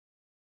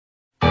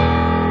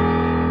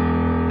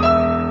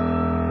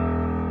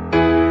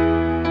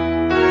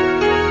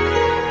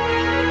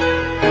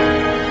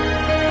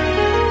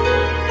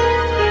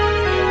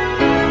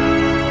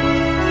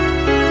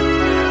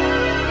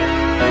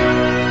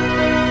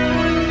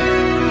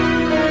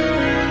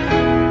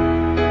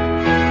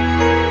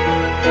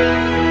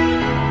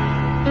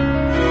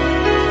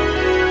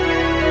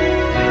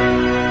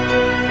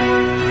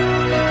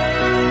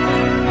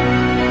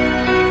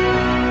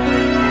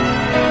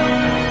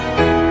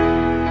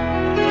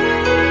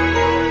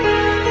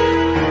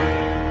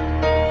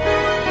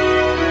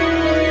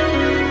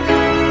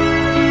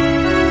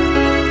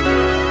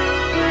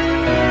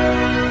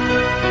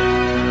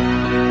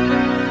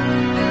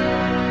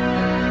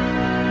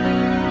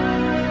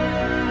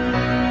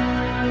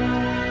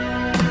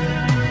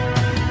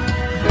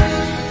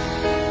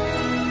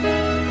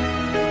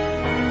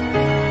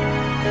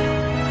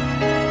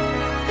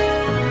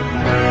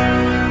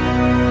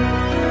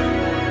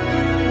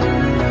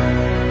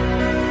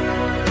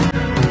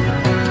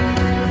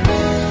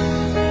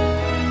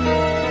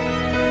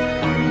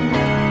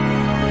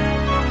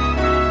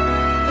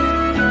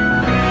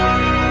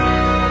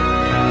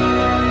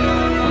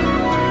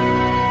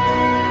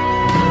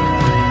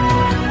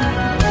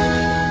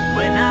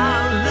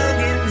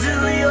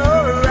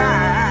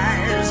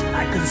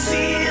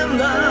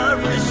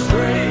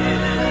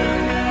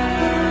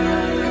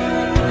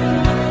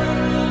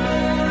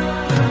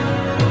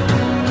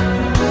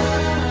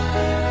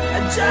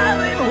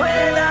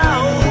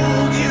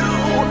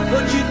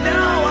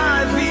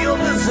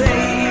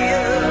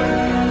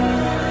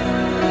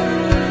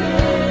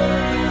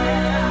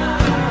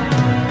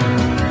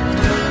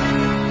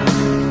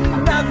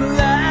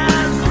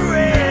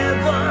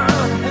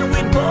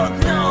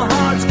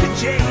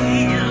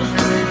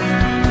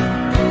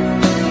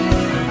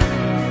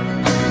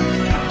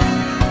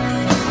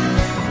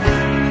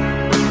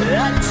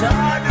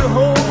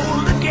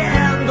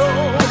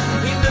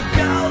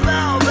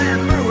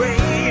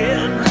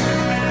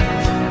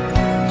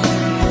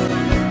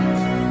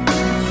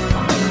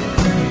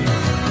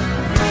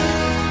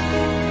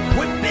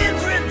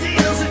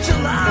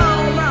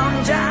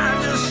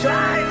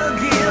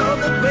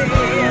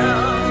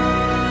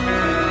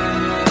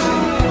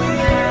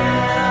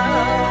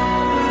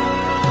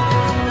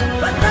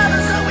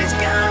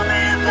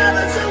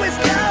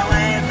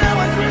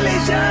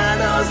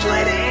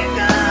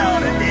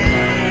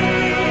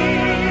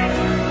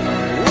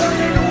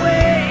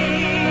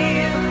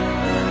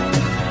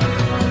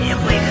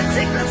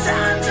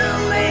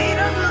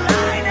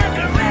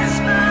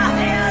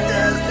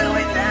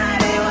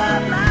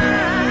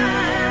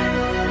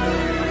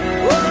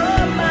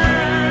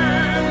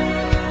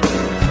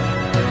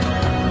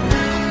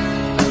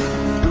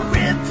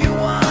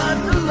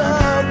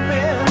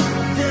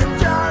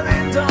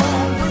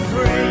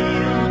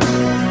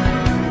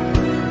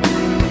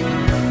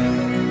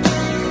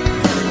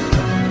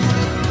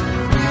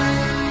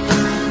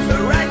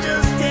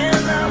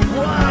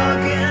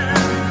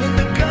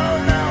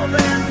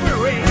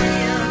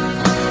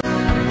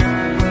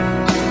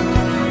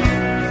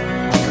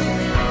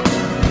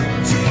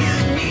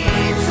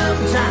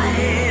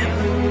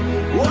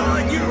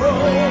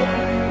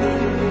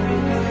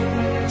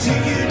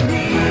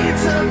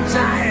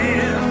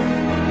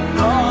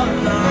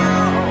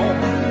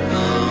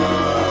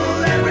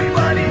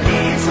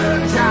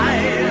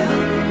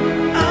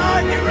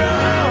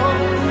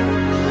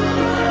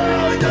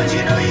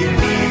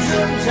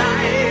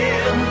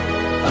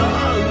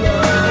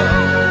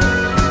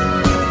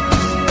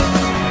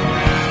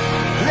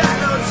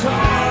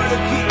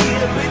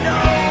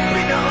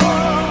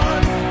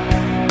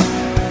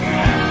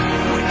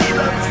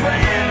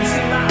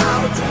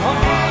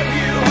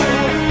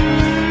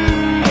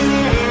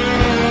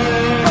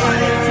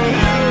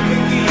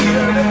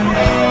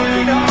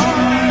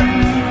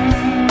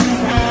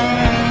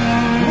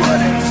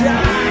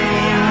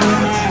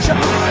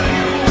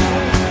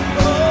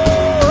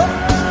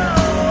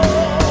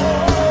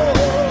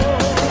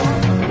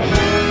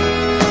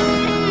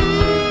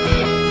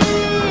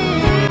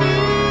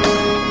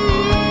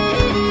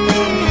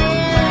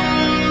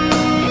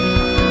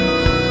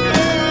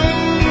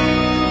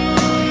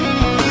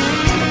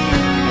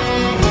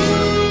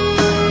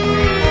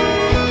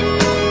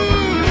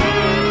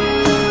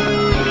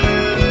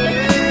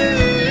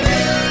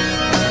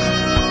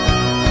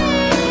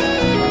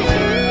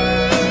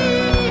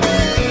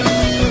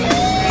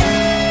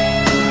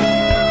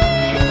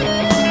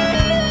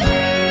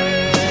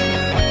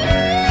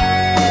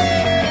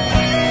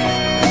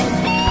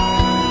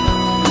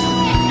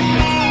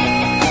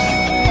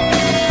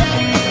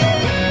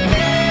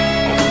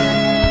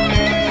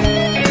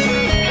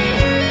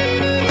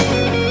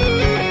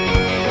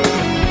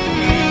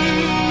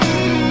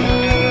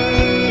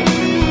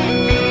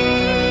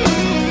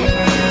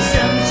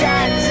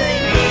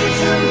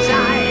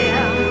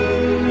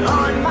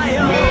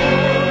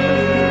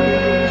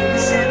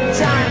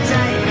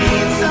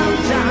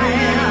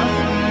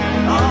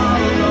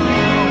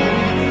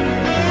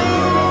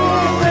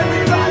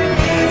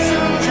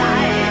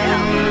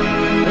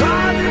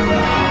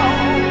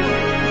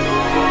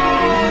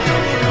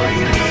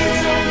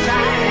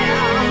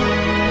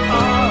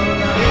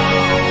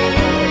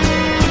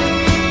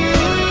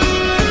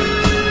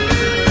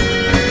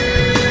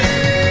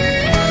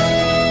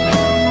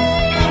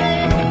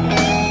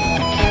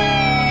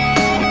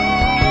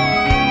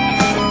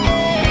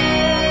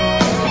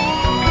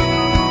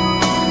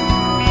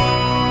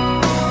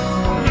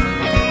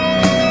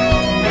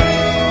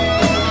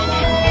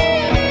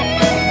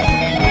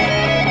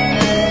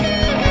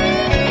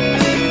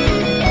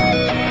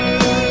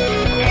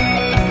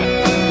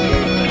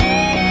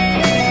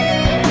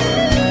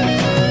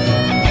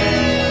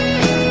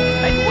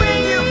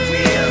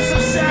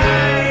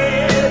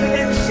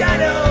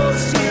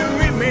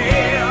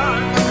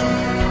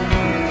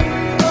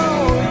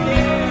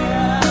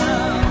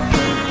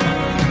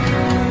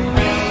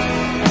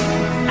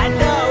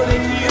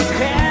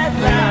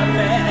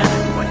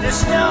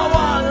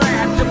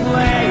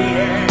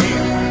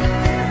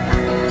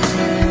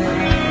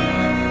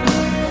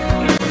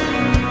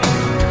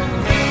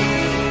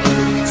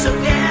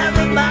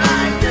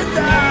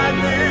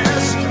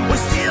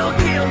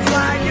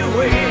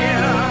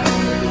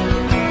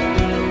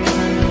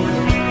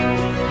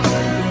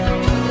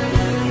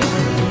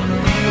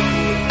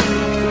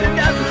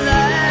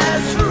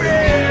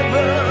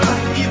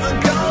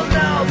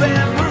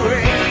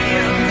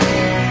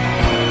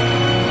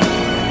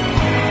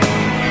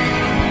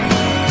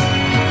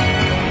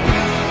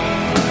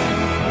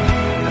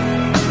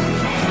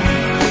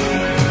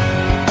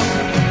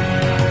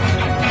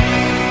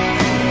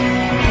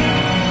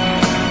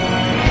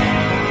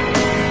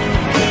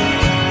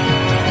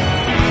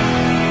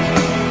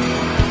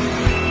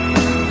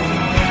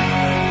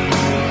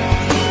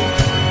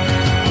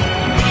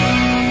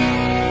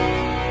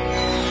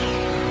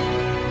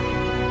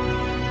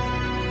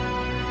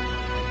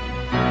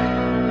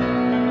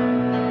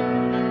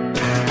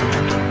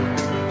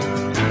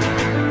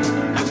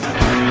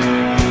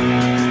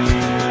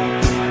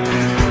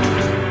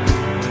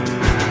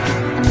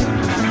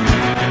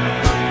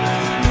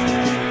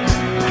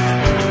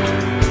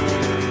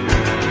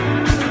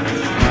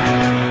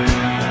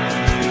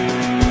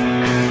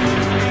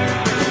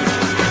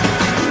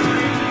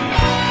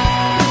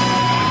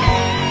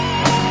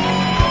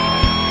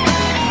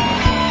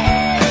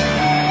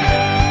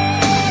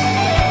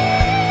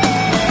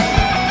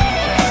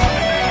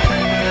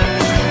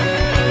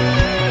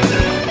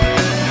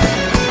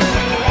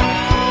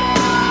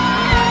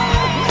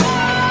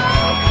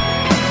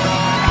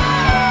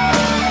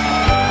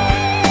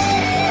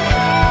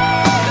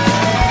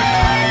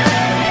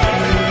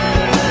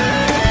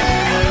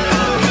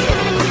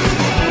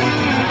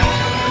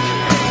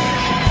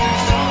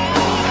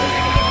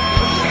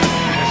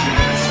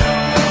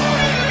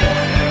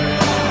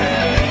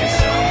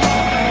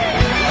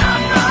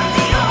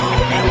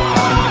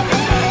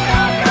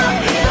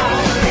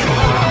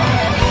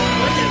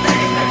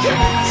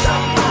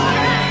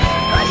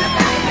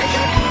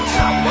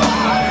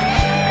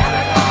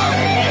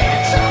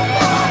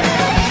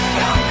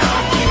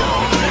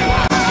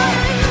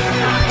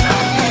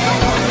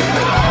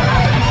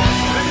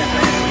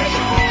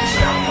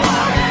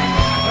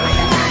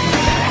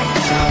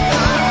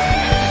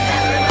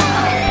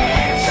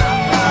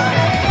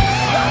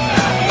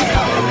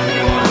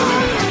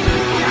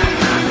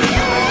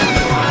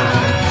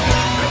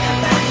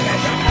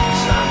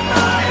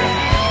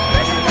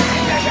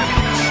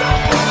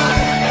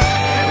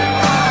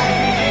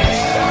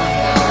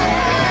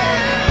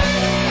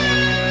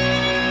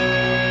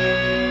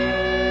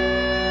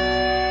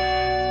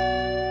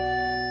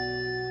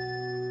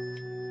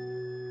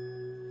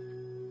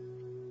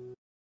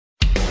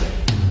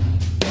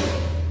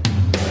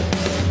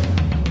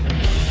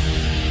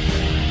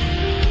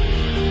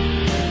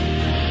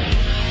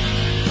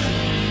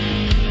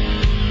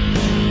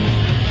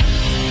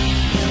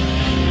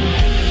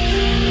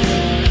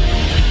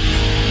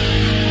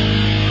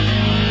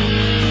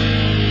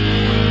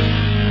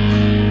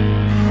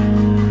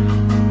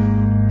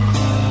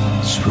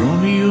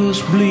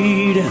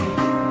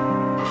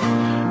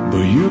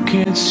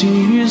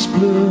see his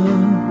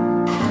blood.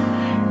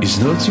 It's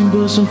nothing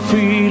but some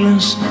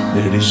feelings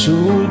that is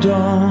hold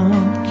on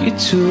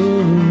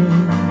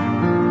guitar.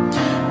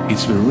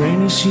 It's been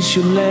raining since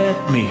you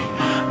left me,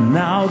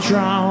 now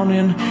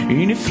drowning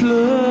in a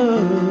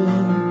flood.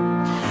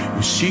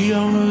 You see,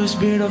 I was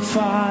been a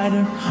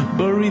fighter,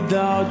 but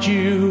without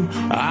you,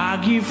 I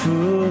give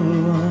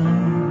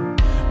up.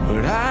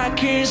 But I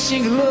can't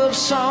sing a love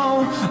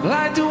song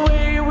like the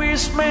way we're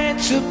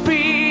meant to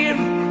be.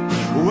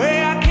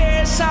 Well, I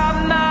guess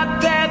I'm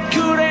not that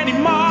good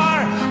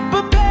anymore,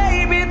 but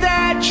baby,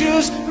 that's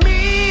just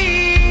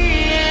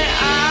me.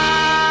 I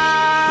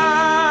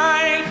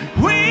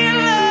will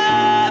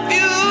love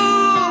you,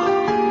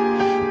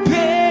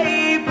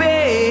 baby.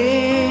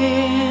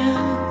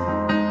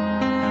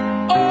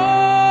 Always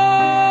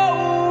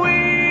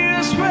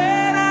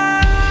when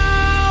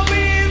I'll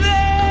be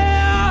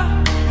there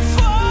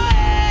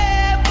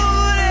forever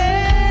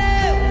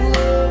and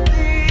will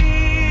be.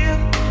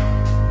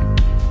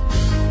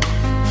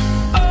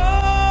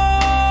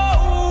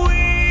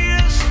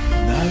 Always.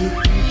 Now your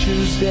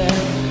pictures that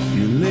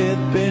you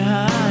left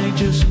behind,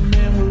 just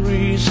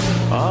memories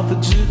of the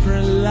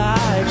different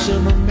lives.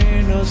 Some have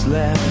made us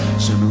laugh,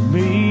 some have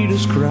made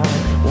us cry.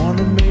 One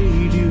have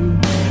made you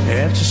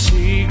have to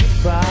say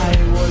goodbye.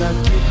 What I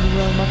did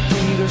around my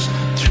fingers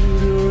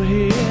through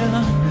your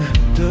hair,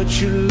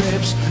 touch your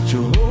lips to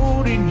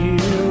hold in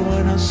here.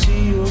 When I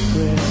see your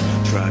breath,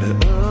 try to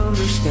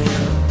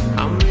understand.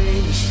 I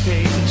made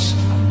mistakes,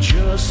 I'm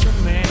just a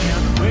man.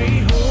 When he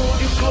hold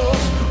you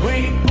close, when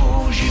he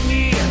pulls you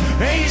near,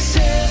 and he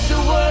says the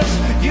words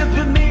you've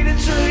been needing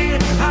to hear.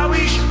 I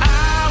wish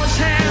I was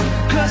him,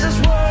 cause his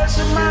words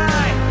are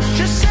mine.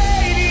 Just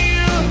say to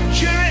you,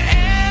 you're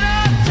in a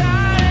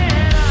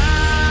time.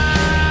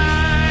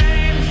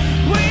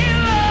 We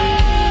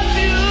love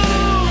you,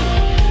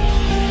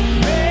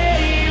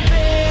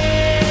 baby.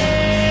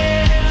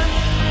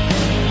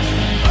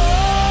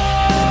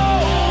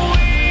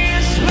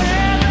 Always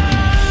when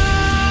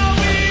I'll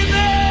be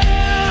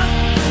there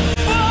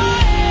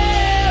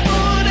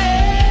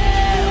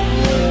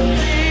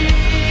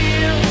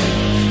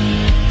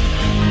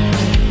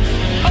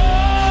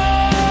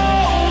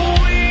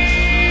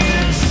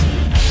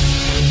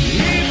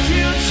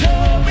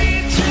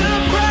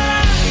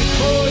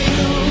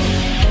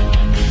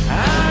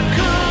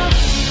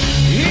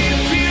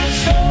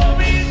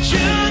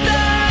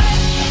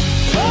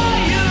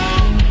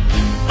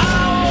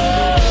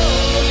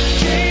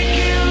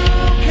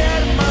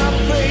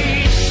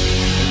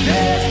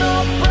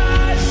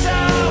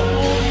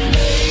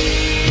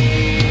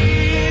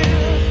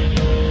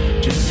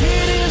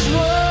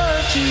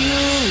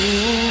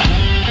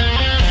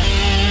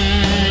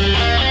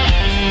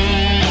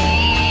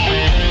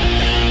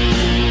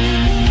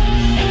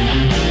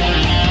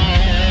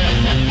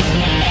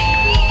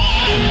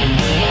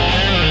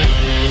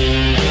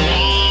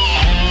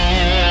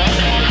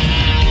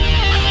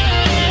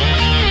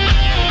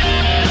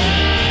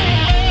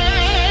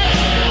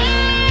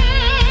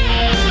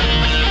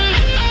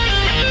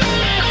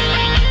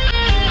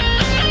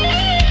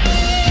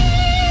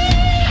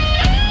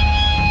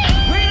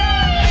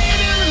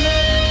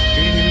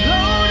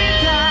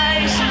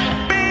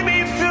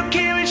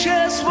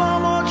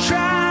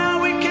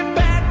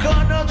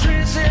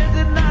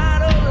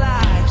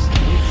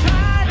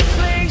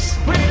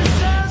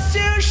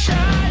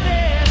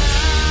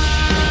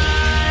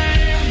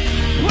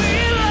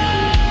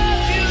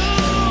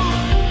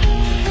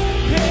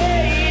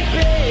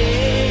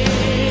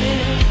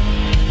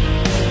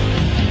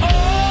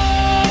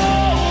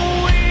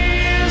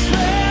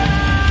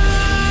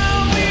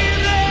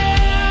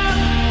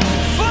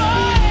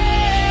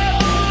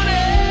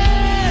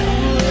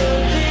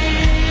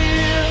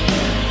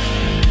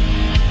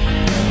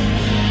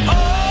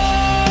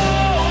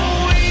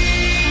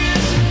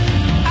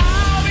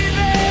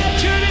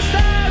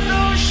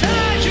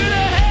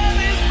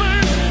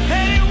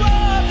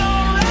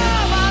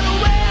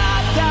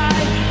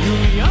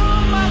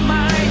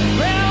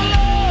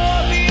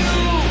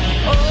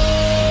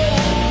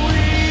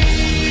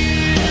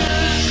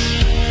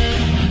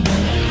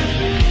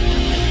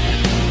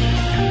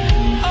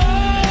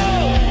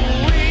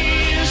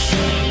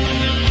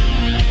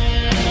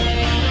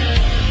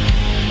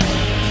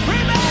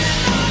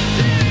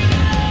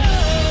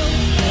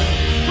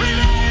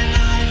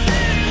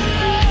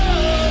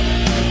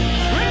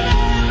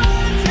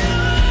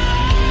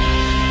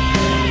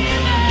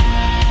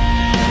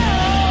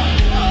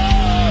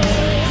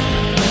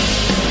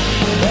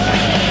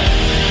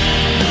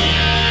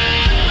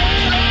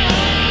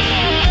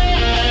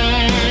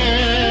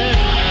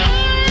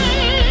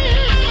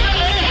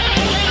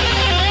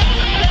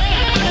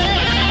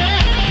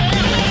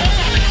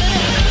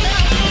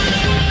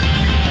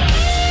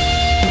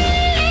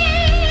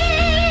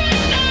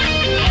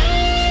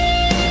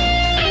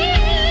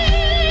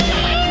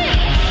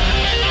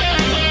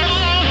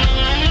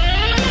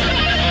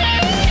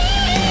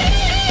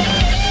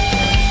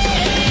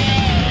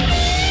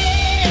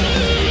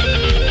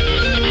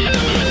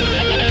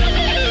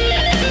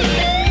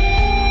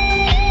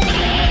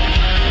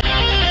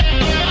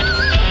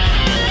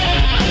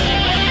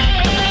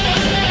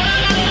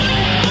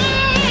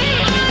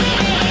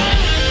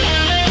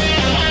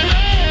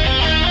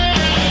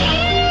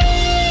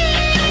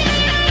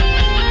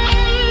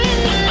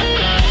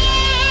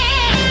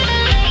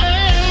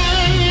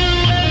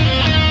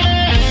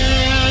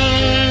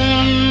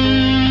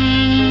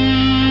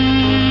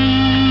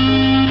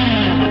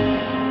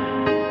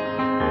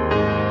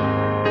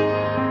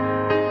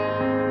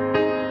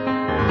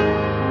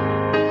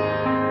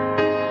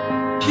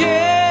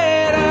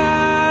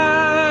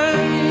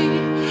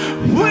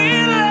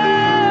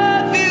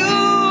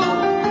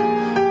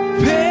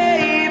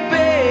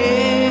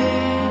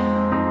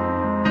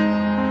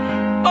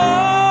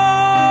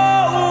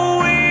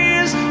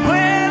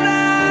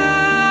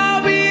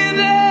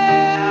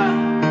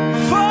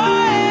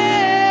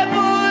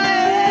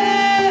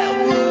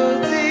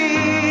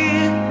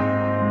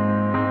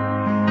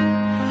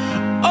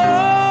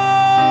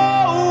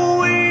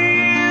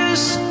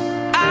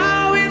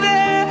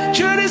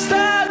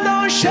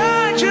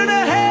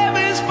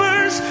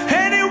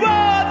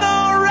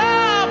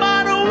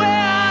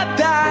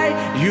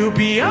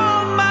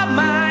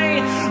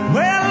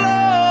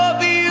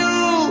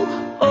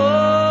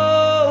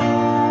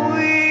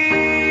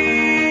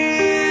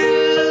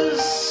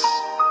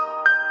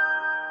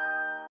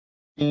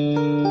Time,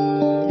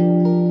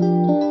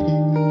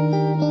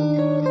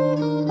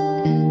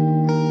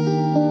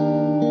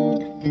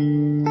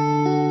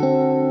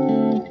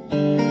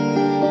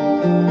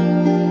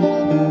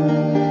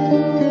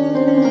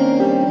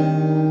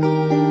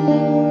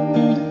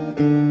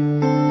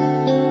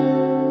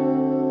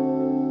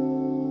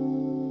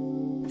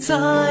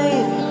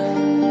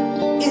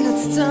 in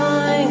its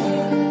time,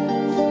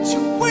 to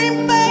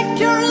bring back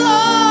your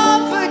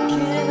love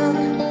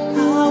again. I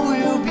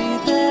will be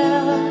there.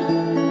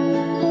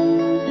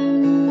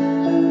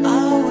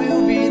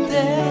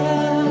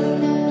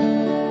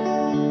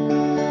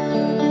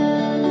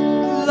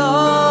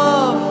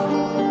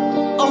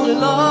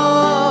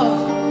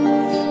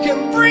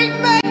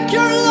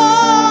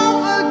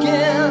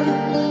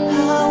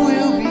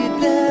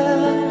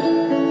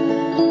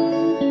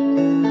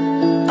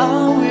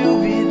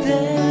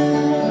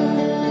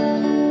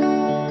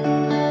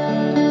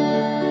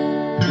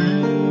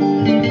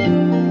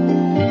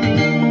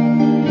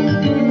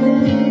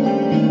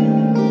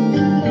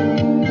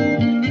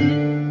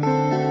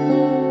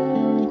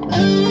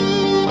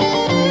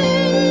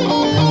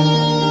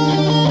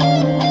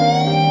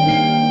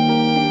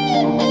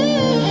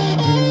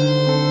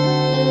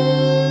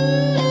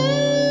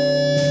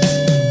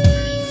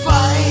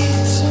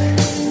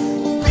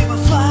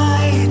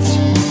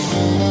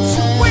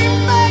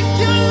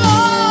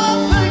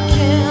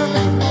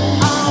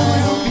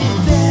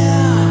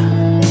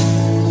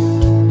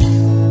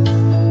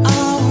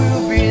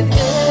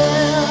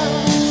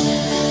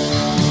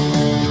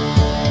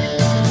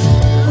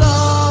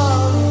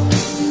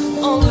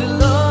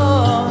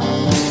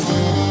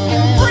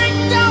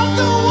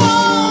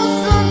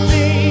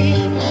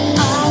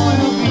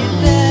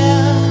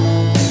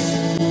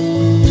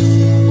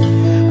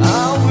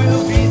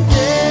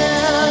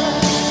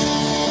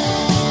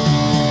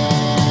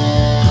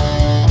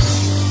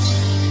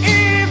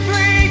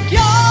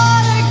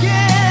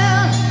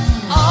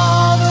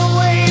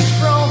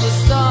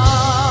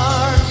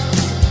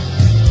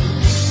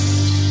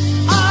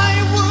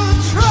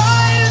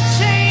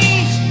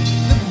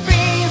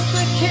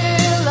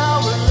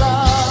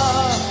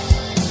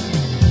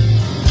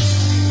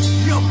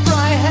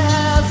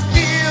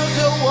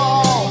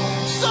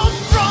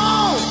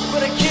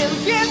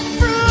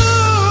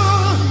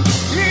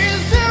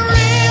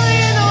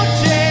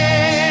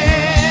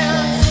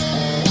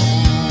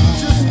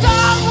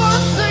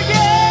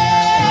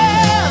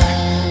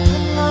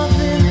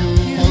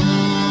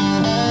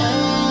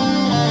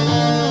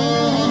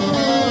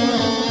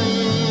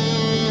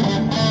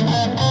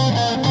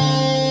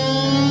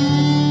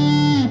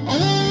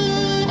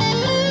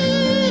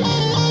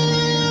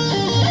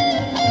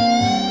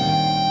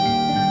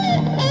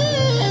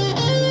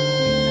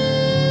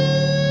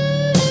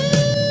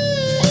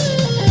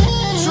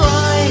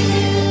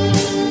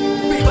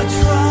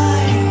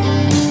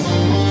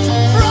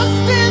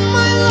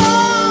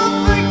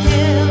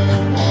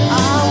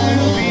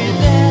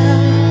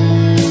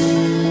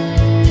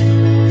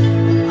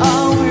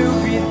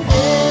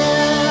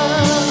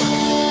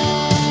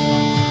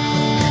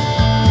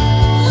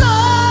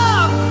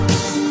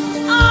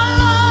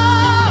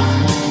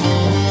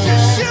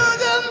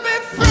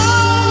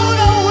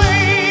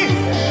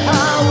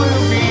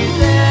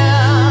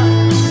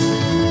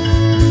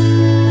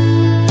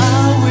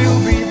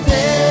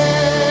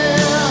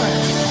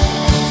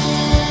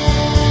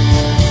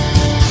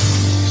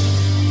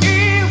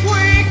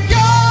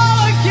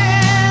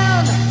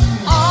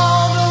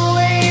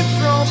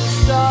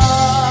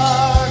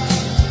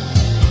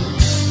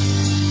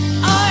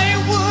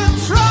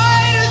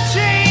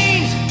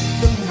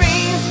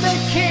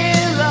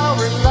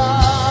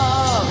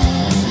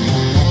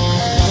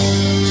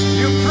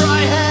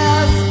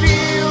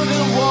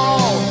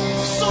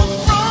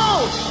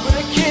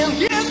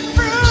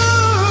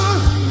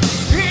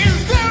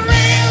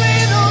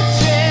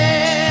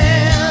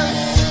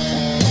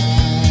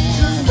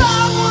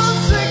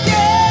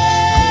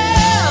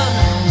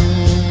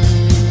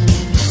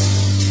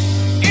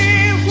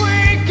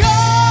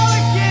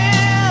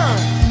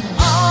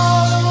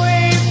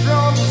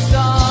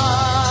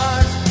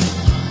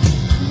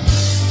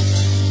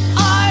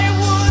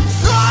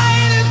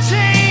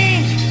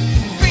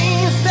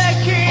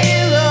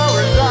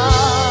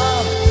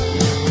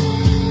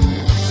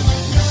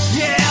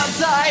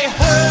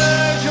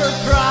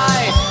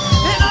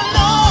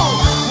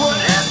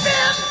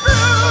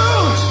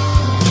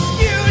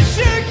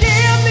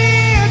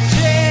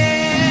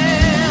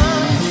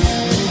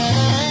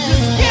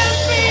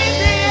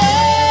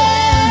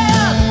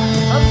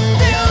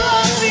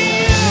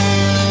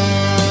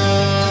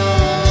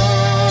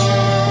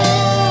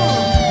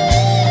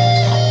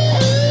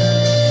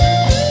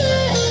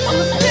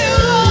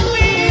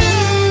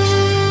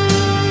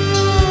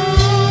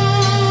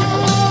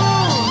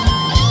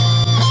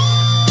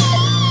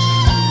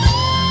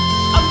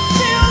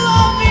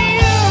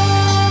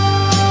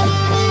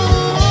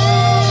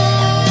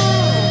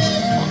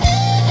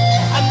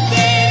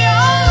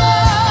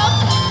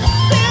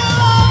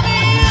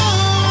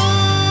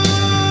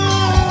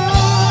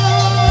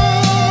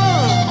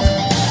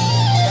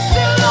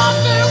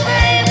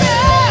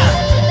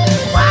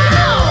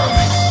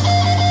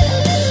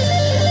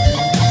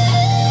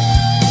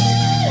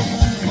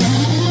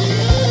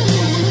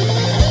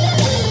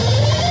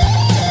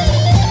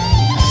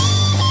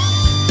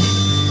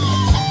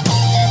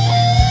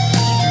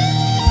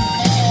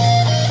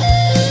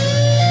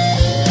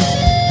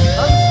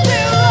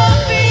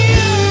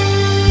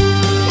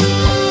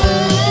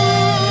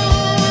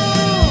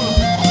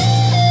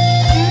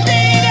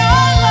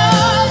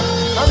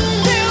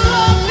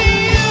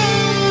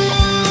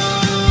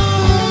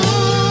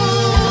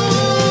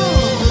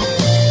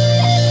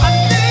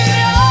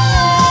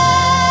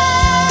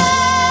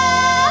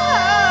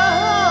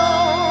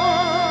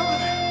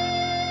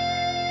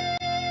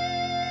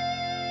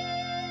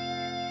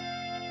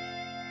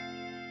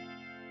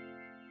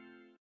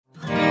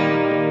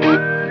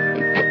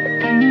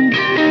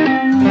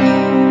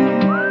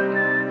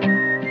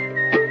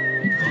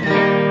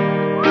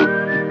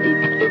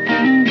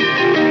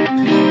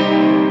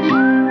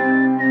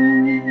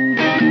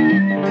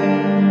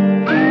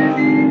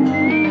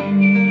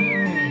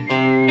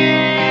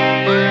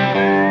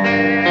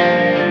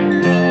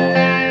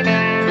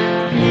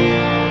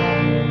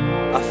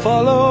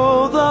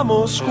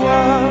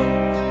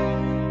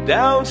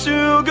 down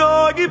to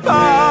Gorky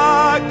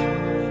Park,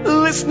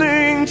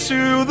 listening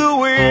to the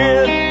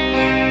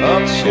wind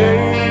of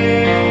change.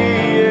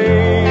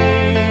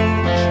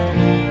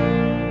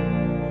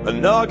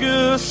 An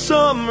August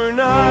summer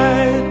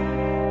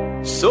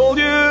night,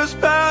 soldiers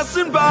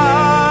passing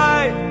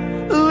by,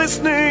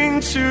 listening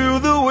to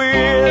the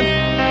wind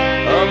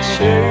of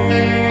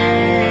change.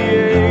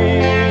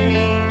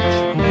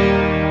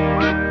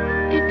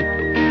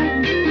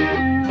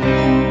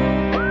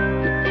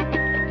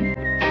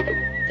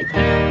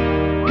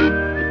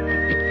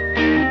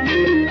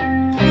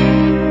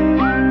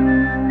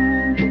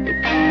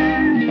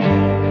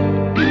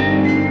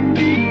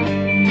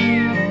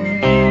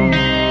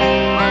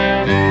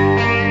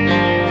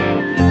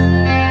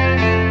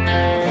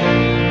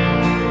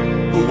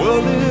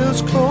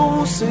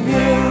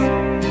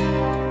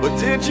 But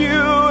did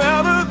you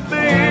ever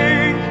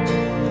think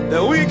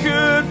that we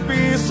could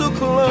be so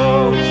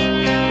close,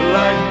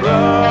 like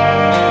brothers?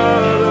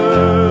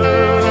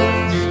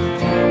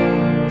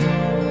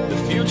 The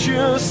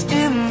future's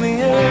in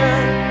the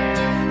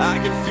air, I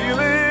can feel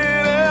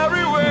it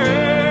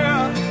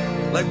everywhere,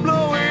 like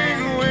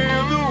blowing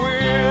with the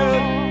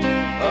wind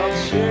of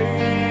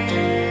change.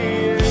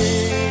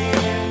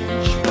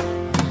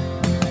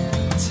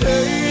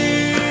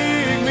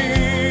 Take me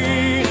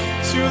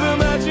to the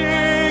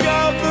magic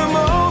of the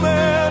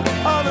moment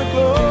on a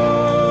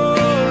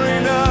glory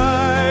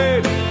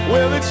night,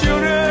 where the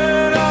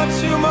children of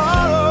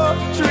tomorrow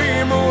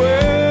dream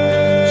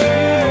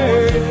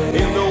away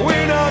in the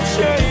wind of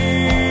change.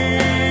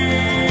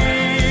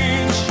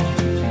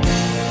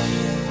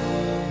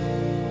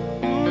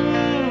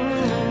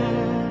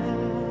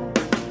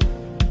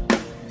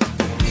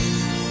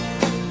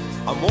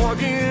 I'm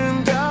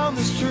walking down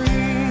the street,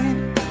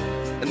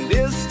 and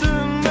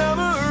distant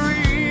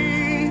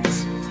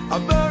memories are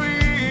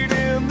buried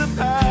in the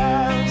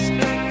past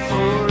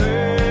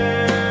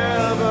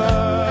forever.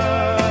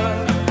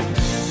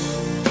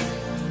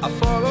 I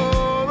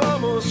follow the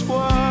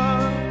Moskwa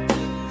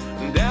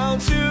down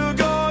to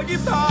Gorky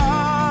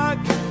Park,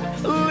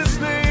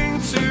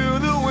 listening to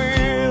the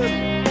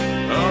wind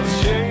of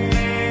change.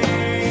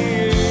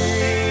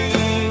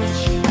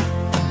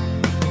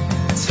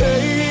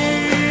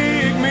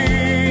 Take me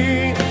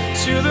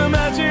to the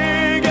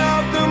magic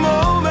of the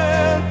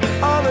moment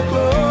on a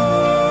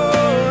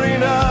glory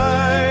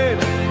night,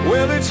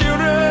 where the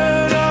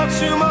children of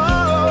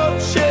tomorrow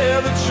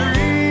share the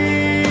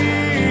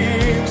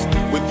dreams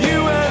with you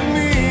and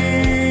me.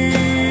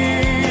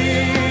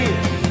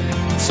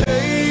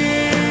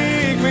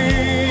 Take me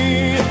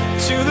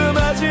to the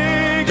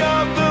magic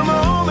of the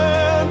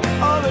moment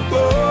on a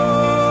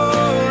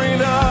glory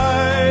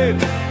night,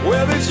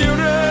 where the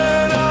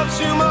children of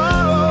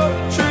tomorrow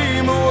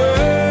dream away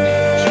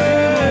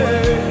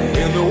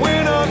in the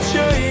wind of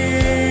change.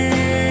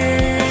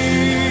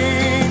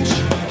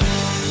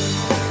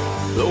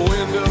 The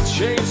wind of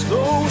change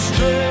blows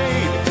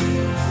straight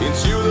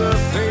into the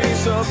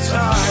face of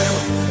time,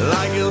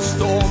 like a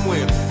storm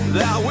wind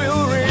that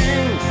will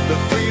ring the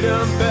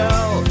freedom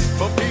bell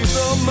for peace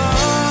of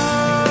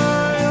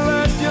mind.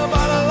 Let your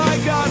body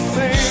like I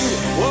sing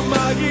what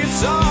my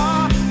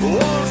guitar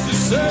wants to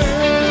say.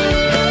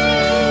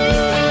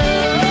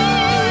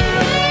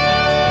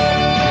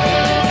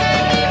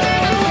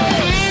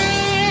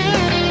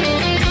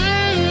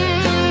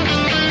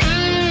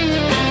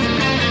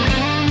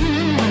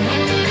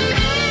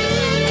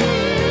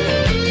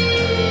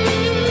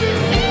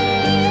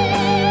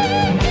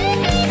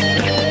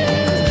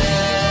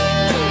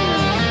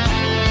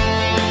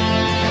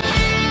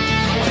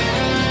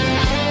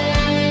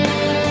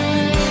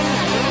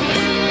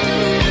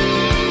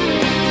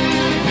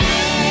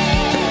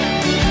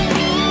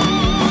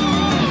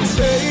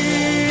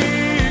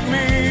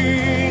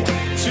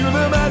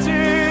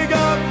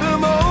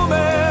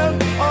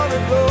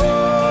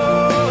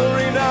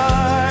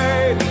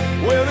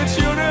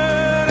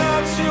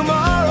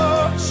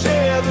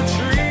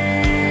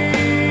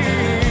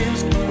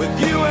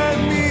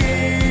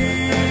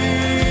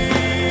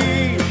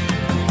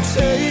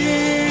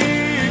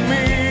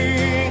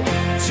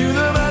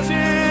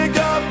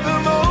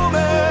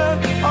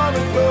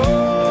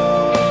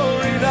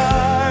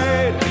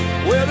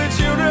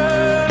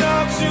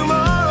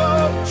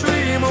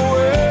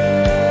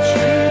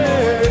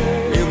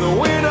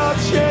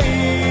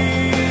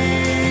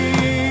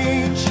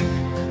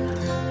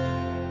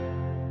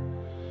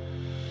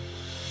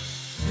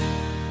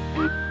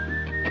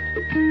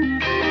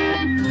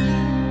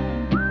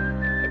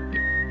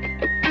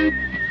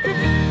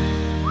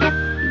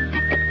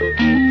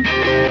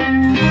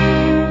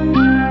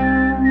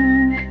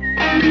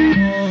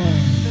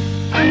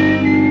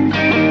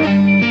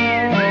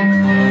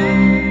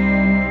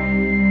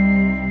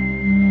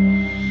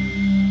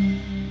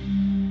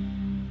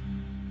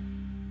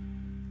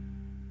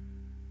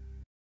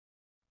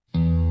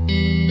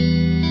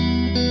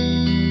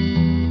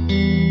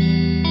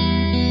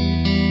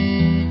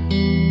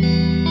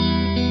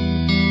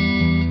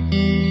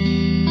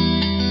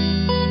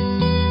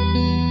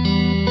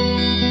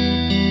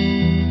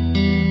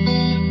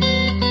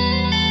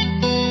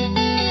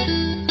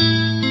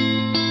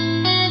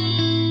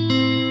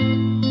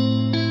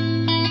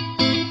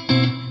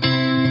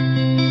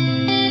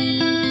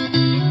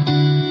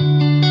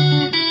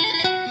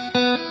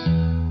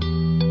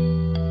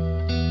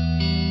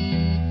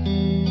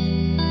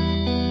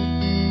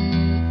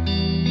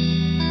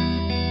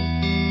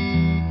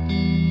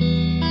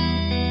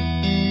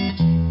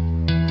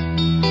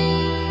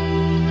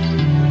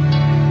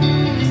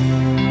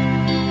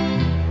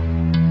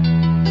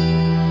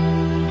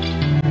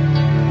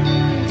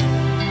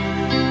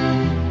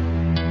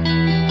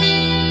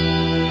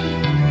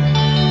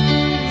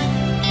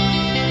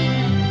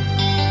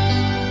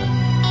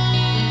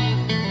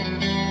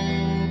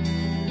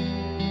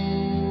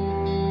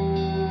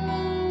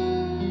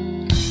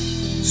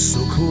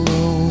 So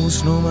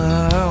close, no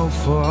matter how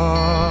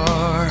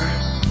far.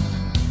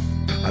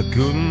 I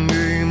couldn't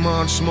be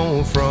much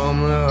more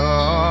from the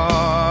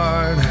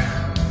heart.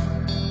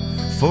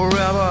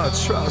 Forever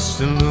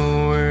trusting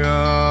who we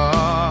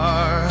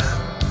are,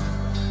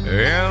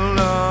 and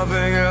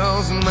nothing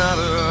else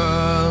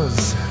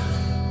matters.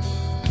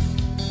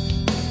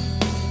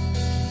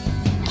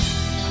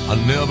 I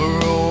never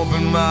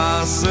opened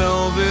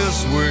myself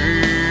this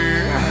way.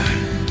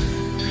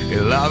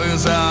 In life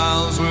is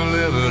ours, we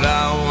live it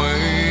our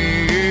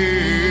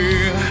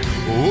way.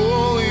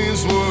 All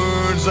these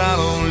words I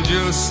don't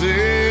just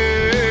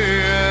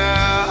say,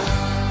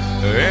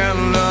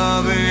 and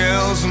nothing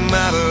else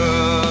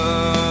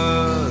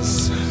matters.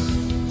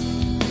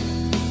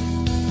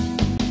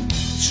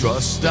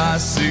 Trust I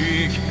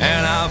seek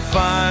and I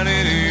find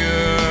in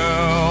you.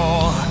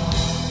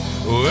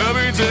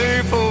 Every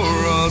day for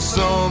us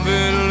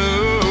something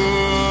new.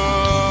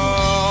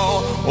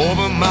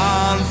 Open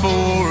mind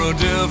for a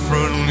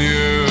different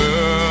view,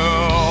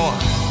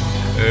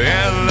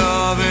 and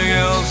nothing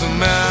else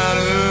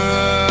matters.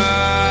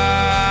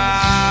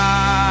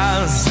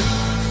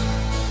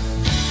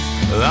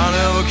 I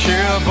never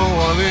care for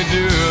what they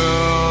do.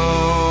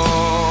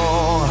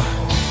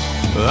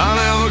 I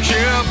never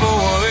care for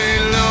what they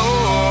know.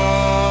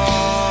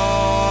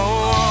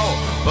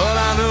 But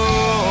I know,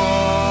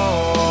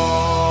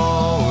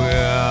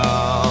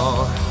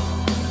 yeah,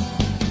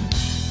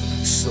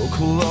 so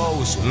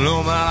close,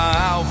 no matter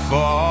how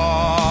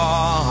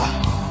far.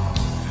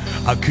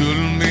 I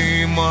couldn't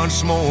be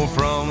much more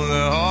from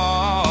the heart.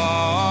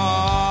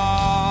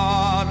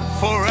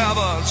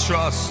 Forever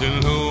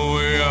trusting who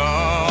we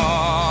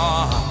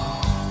are,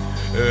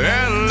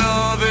 and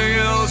nothing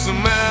else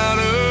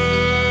matters.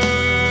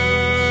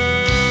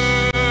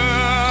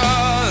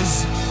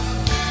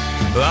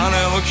 I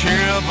never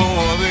care for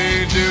what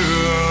they do.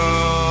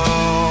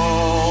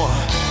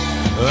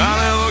 I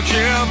never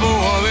care for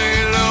what they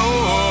know.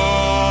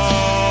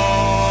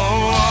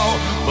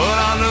 But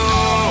I know,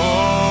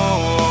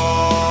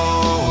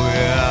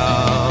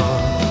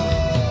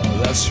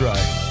 yeah, that's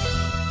right.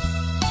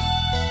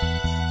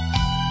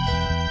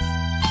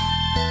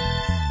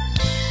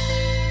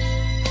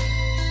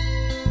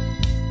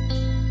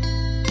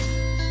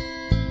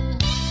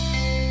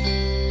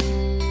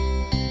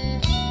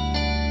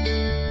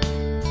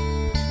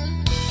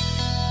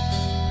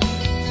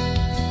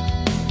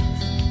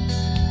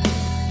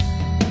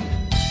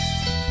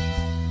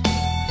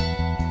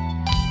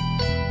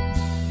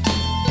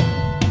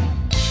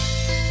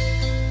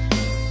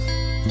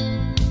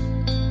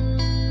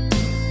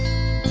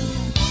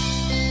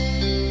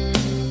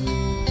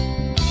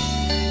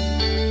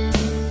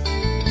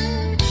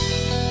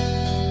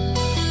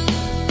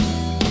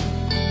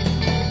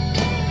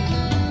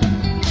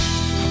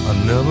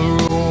 Never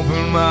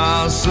opened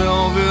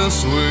myself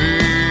this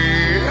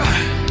way.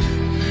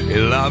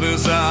 In life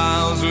is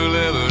ours, we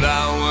live it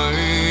our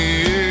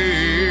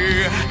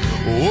way.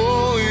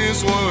 All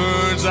these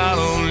words I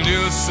don't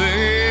just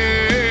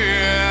say,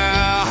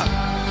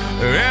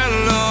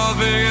 and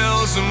nothing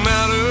else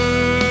matters.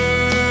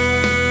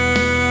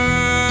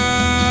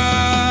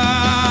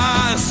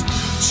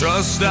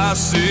 Trust I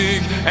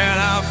seek and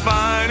I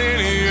find in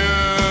you.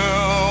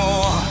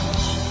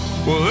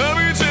 Well,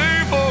 every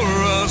day for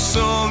us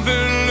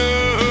something new.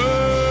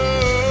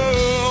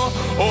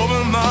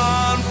 Open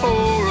mind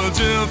for a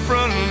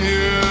different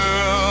view,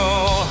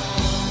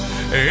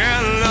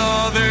 and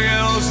nothing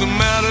else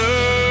matters.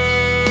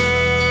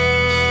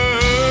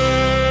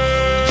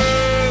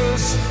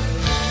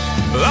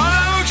 I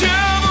don't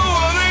care for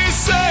what they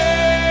say.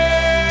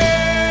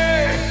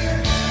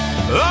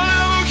 I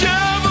don't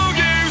care for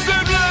games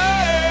they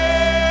play.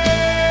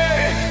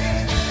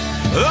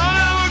 I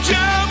don't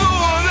care for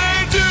what they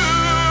do.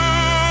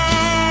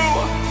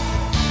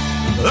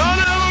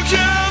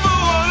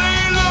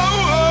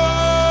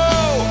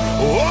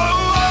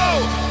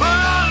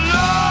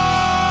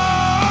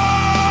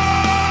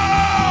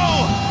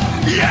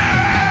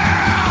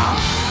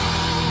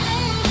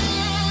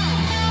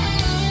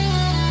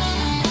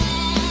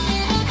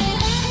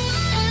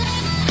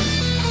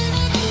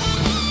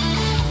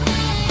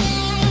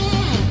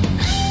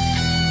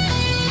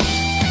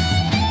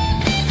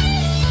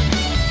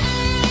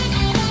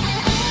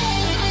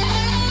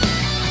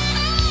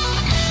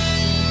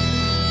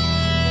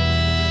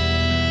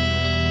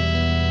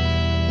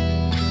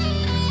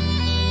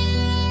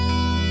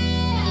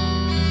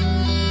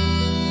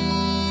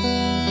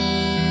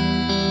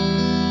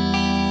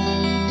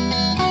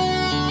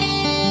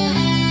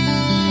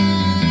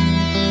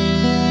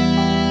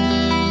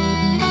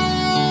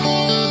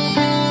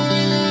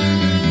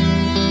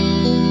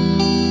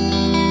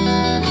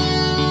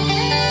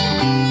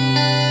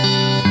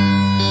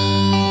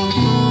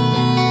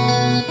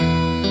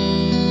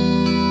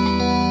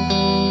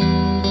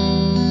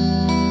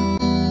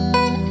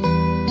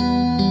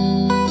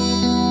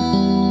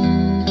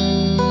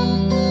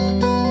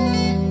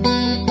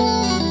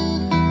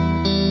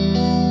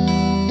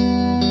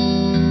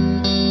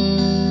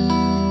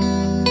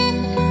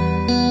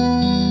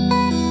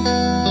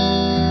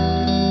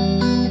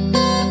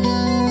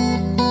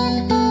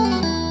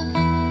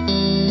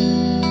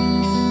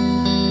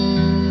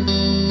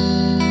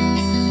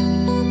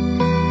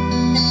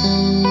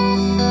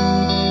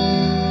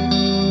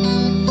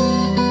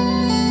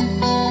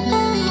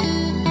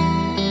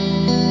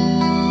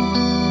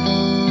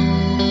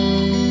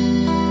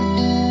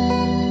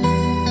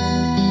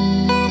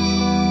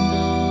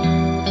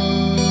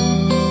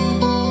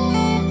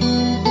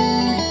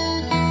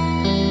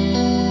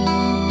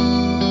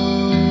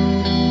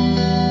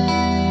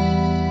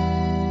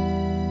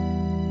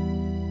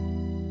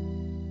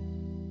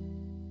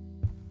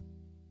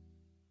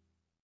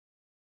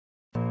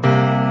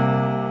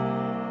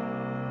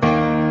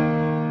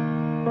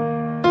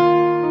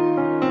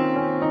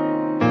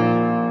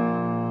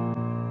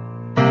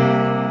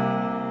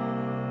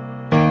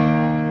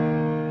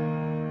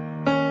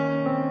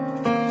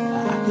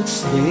 could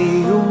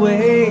stay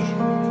awake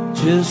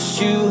just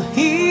to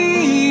hear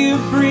you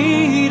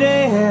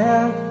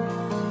breathing.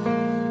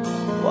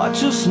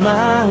 Watch you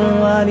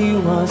smile while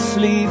you are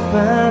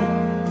sleeping,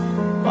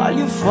 while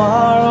you're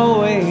far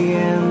away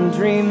and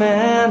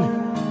dreaming.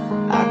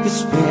 I could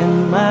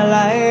spend my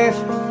life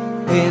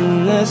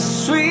in the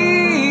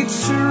sweet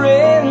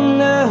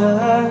surrender.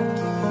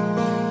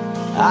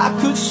 I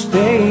could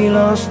stay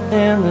lost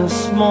in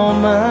this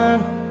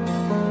moment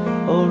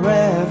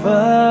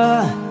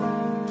forever.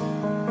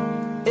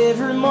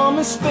 Every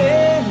moment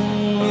spent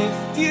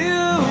with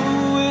you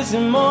is a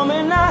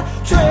moment I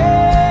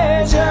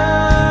treasure.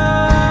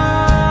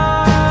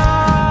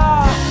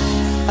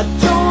 I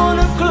don't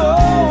wanna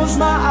close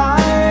my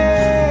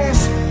eyes,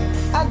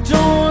 I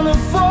don't wanna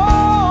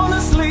fall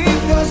asleep,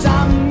 'cause I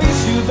miss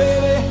you,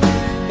 baby,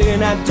 and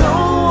I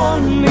don't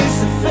wanna miss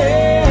a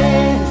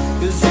thing.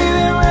 'Cause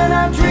even when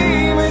I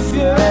dream with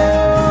you,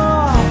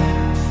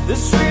 the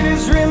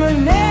sweetest dream I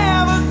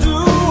never do,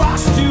 I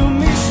still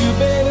miss you,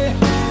 baby,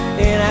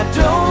 and I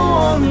don't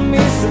wanna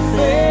miss a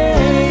thing.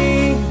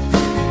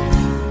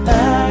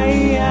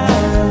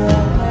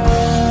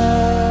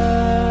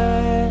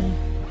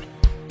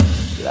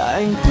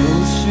 Lying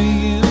close to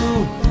you,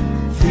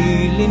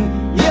 feeling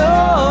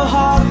your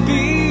heart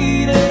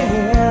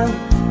beating,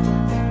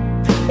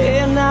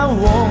 and I'm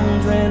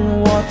wondering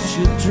what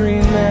you're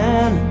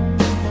dreaming.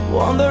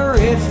 Wonder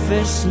if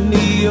it's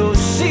me you're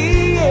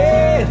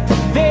seeing.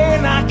 Then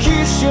I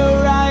kiss your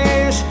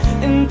eyes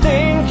and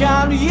think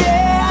I'm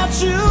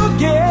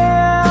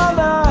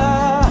together.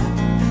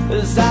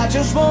 'Cause I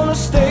just wanna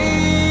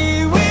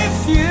stay with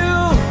you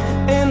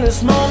in this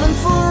moment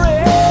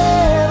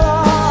forever,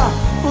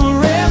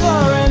 forever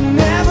and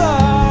ever.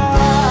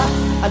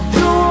 I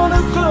don't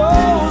wanna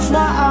close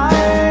my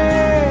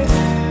eyes,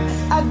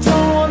 I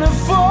don't wanna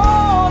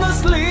fall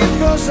asleep,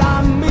 'cause I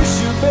miss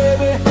you,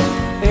 baby,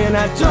 and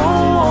I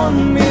don't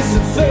wanna miss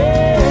a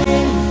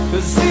thing.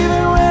 'Cause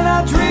even when I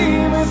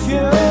dream with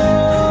you,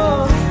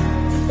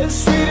 the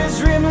sweetest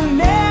dream I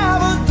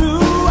never do,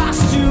 I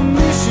still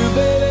miss you,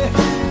 baby,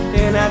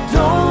 and I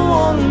don't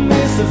wanna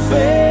miss a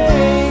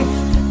thing.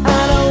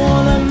 I don't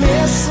wanna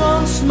miss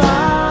one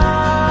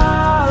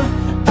smile,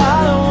 I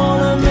don't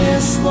wanna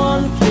miss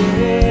one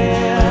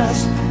kiss.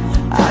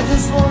 I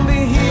just wanna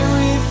be here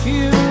with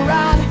you,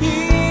 right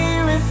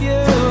here with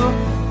you,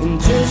 and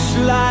just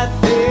like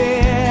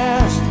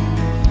this,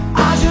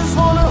 I just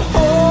wanna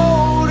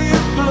hold you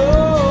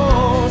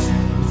close,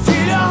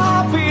 feel your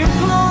heartbeat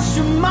close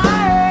to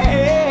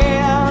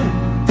mine,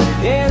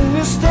 and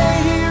you stay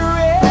here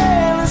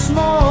in this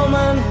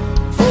moment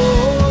for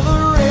the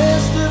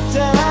rest of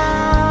time.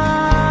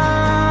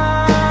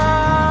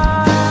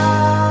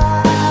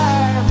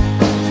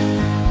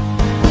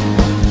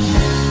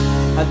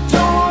 I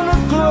don't wanna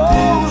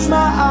close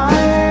my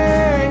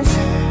eyes,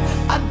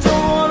 I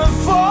don't wanna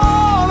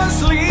fall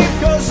asleep,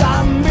 'cause I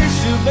miss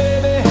you,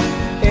 baby,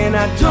 and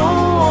I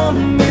don't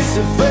wanna miss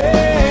a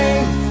thing.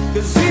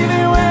 'Cause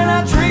even when I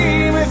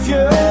dream with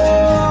you,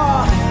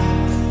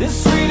 the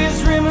sweetest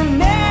dream I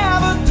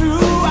never do,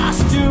 I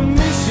still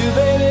miss you,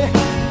 baby,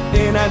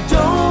 and I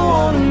don't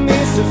wanna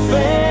miss a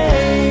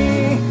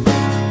thing.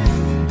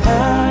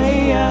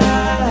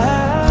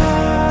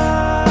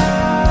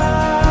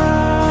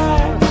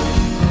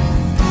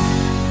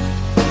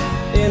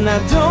 And I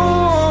don't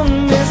wanna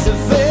miss a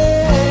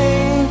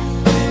thing.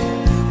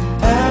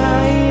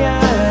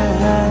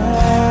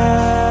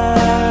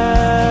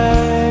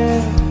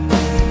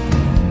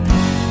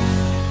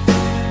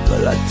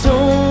 Well, I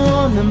don't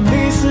wanna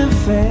miss a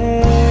thing.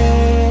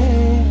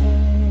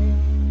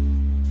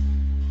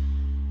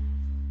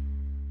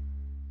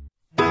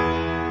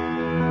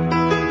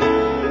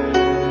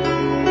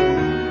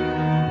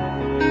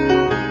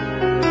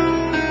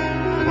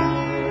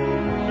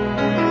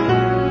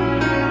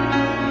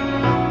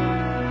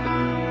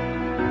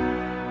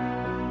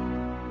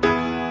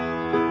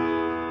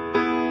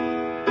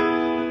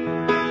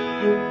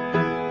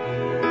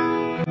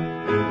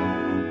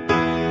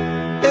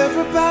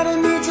 Everybody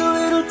needs a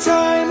little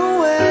time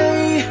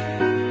away,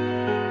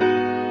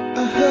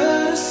 I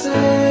heard her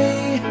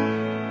say,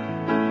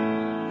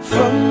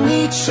 from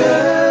each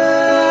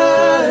other.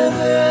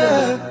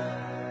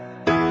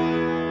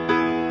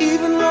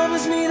 Even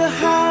lovers need a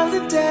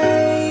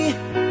holiday,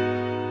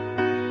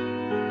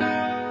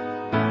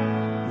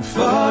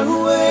 far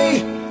away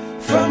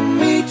from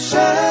each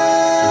other.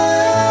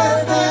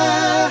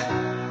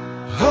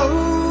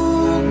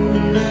 Oh,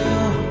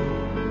 now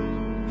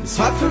it's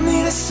hard for me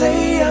to say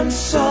I'm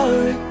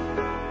sorry.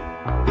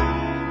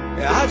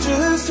 I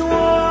just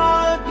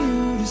want you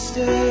to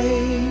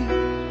stay.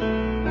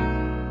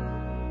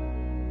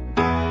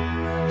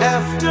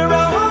 After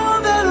all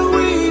that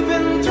we've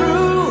been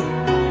through,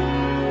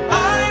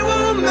 I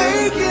will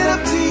make it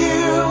up to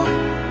you,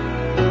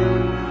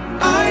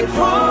 I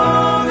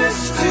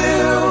promise to.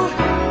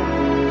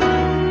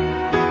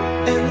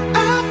 And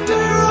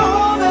after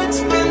all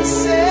that's been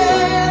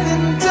said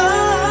and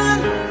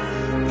done,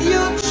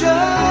 you're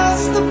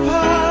just the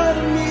part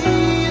of me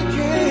you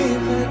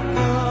can't let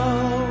go.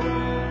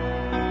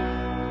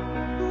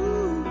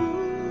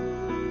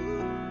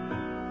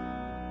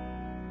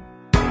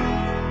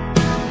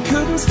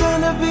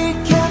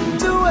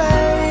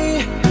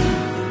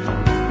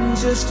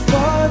 just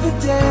for the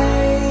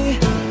day.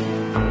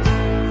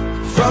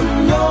 From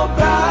your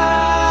body,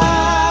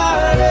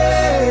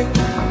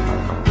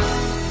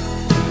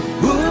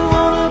 wouldn't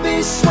wanna be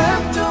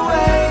swept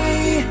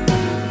away,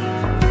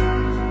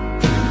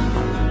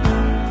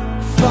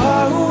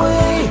 far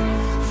away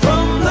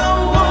from the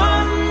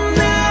one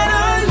that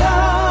I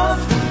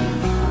love.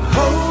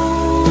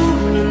 Oh,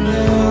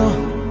 no,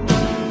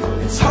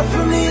 it's hard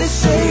for me to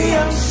say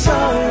I'm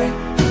sorry.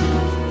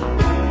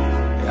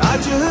 I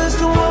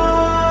just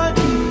want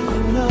you to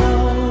know.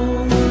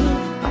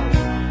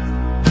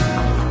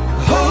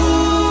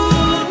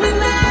 Hold me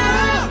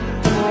now,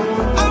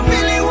 I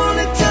really want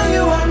to tell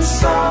you I'm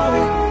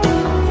sorry.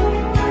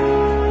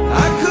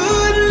 I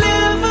could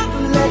never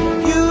let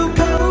you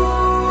go.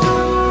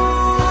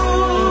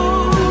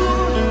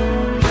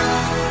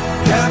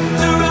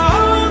 After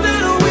all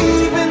that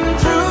we've been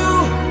through,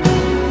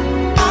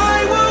 I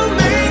will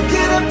make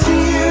it up to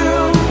you.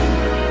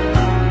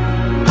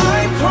 I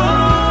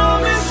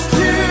promised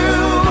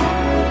you.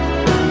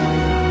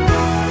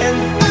 And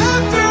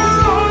after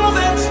all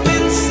that's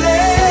been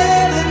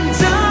said and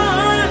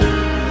done,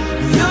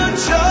 you're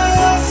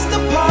just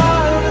a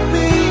part of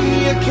me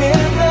I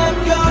can't let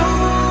go.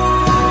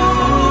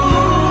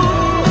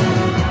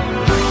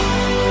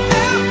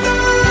 After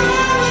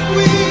all that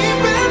we've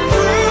been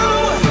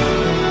through,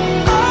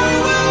 I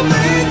will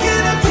make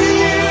it up to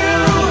you.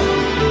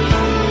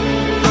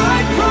 I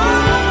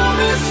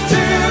promised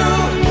you.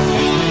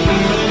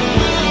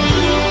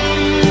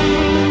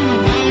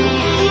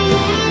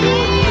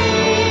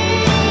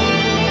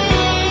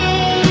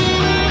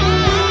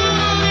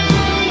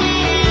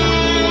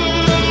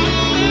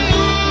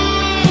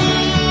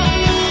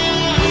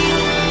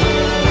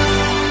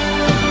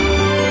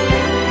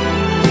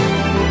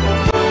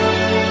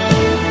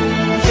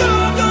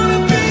 You're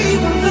gonna be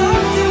the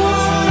lucky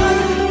one.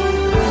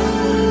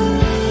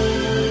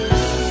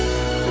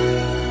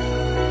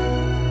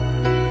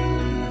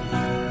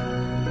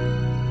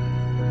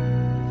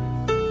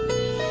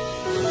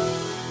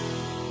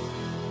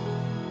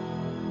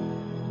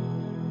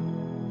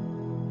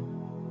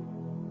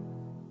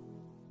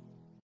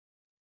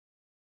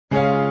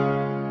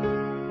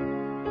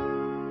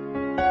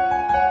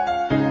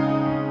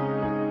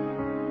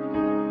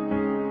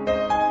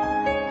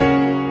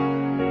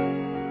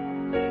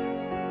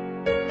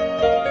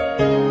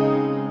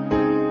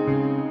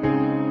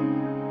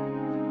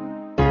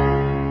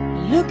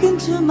 Look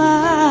into my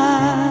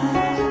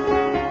eyes,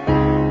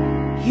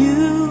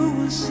 you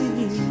will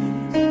see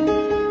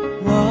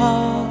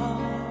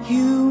what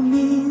you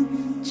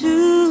mean to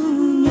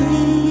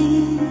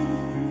me.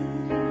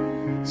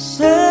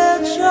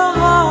 Search your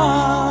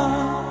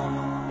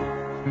heart,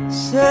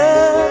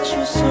 search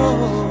your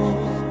soul,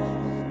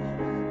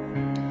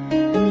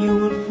 and you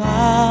will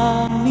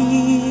find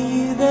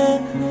me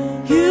there.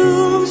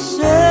 You'll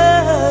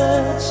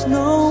search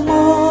no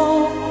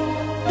more.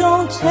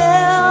 Don't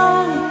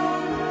tell me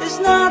it's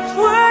not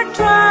worth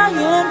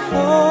trying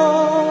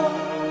for.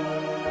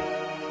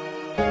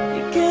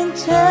 You can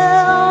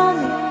tell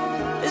me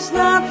it's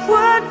not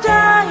worth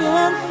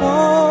dying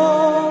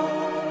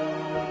for.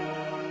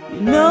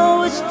 You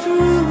know it's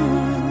true.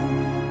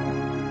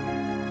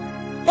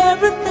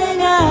 Everything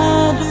I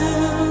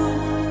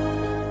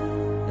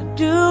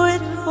do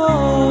it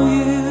for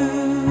you.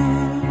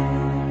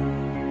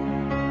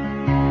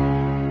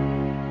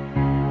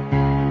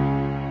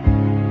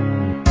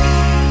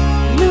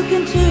 Look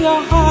into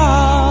your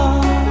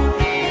heart,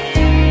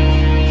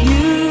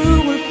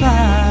 you will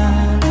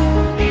find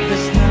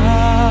there's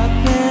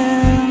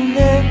nothing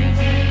there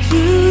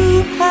to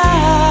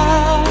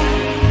hide.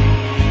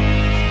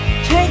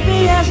 Take me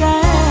as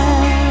I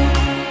am,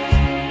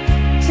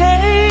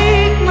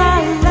 take my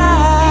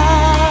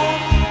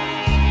life,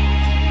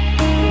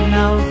 and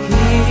I'll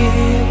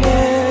give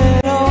it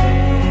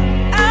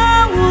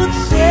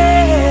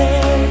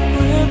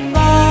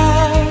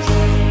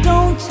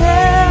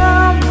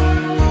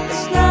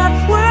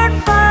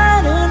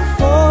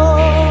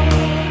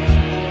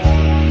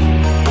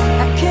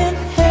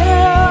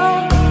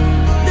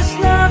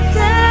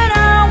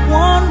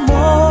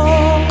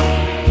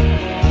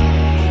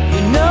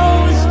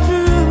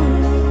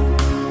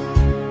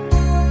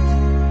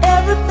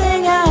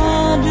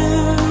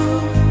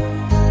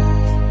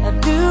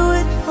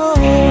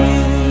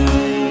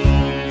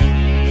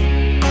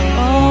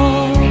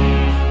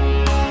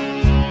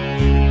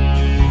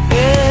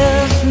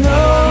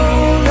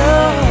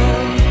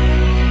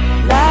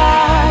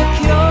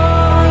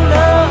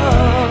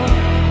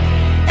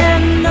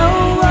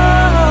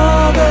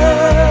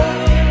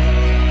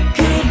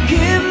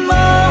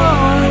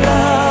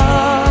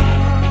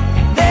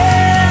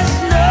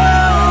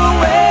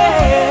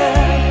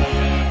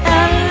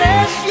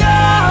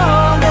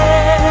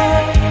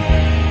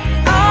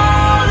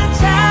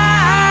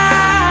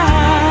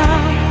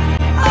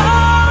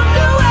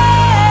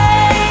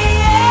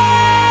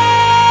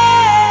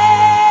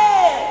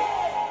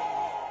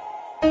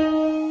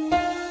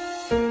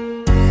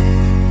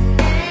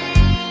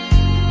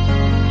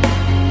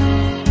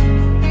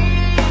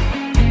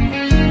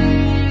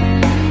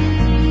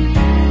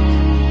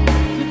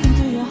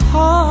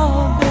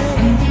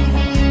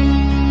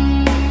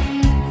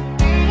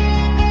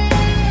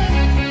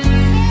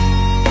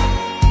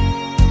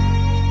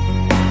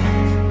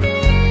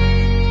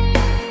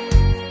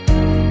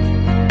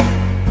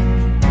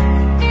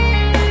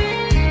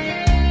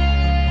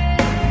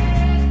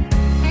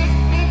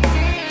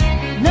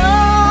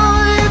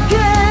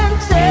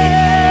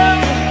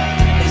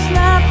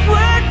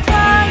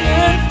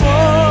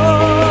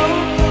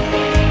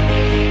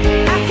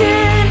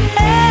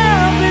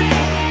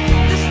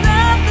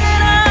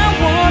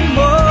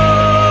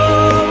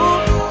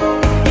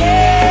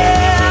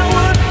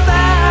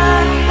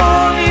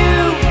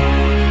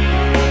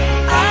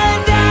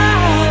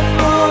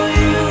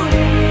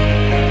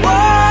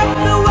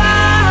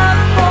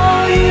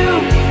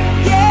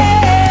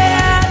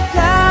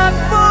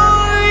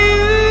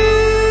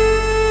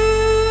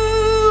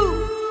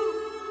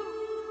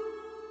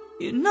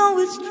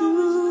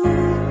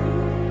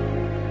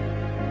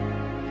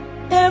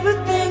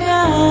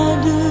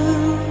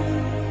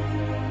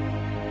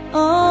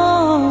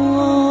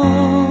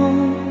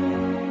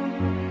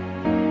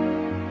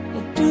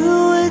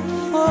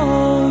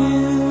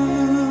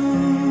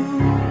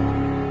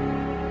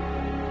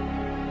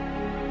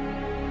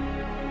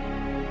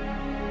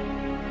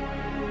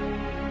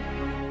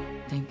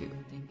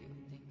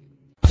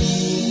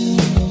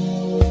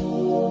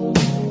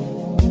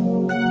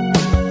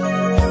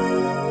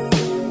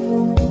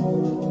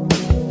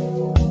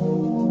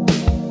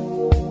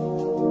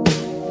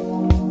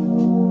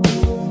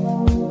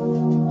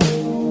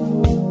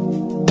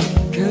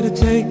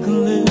It'll take a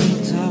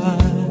little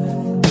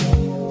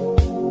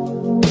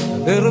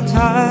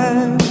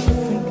time to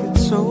think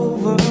it's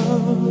over.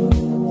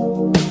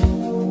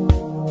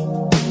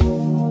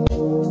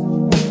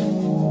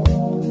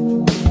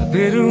 I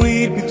better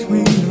read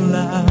between the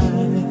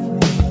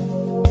lines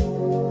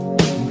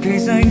in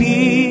case I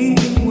need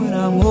it when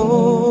I'm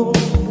older.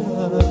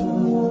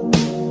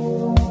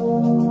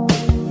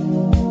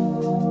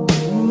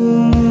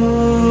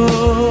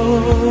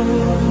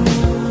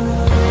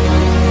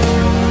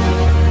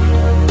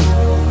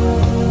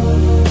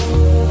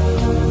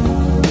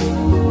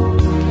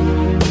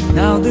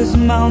 Now this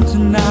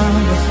mountain I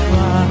must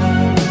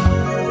climb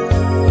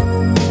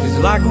is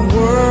like a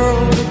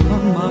world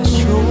upon my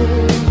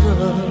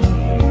shoulder.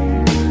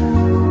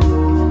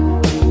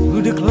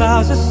 Through the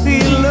clouds I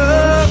see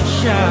love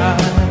shine.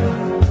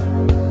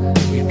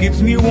 It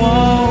gives me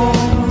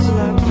warmth, it's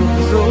like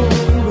it's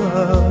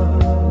over.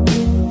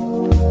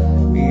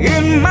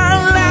 In my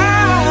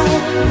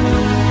life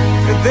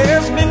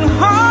there's been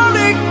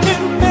heartache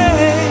and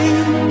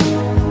pain.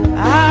 I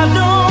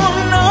don't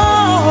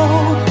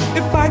know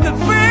if I could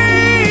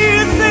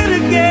face it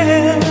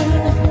again.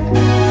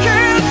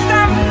 Can't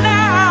stop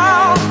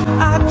now.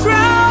 I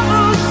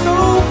travel so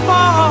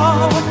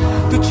far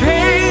to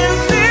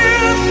chase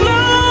this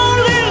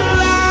lonely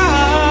life.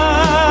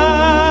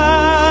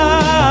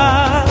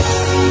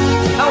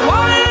 I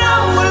wanna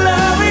know what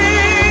love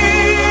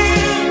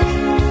is.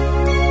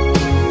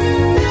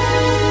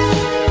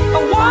 I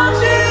want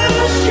you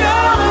to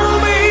show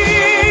me.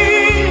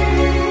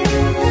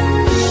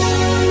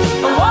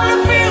 I wanna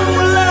feel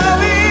what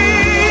love is.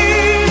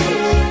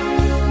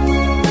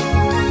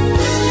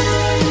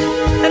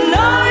 I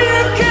know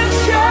you can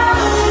show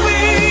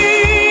me.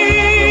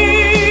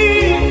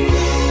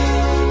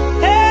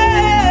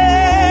 Hey.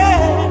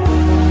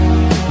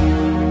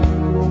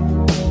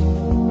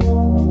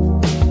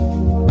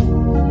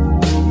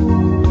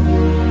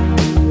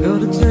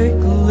 It'll take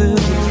a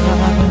little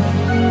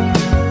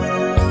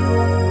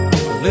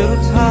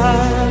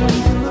time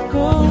to look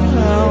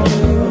around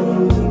you.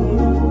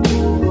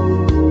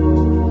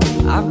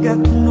 I've got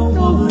no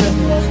one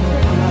left to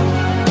hide.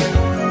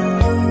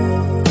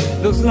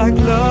 Looks like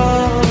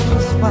love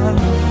has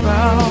finally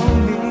found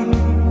me.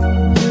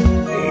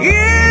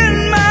 In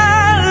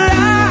my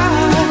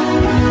life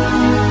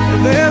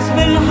there's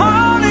been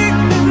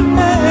heartache and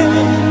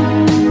pain.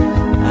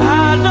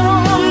 I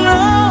don't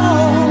know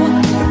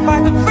if I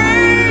could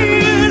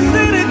face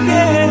it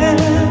again.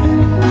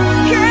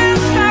 Can't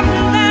stop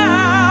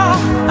now.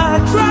 I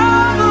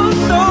travel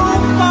so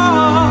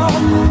far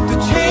to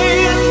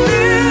chase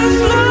this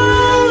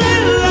lonely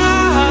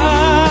life.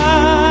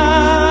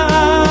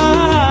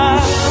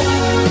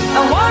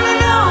 I wanna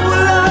know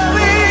what love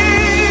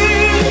is.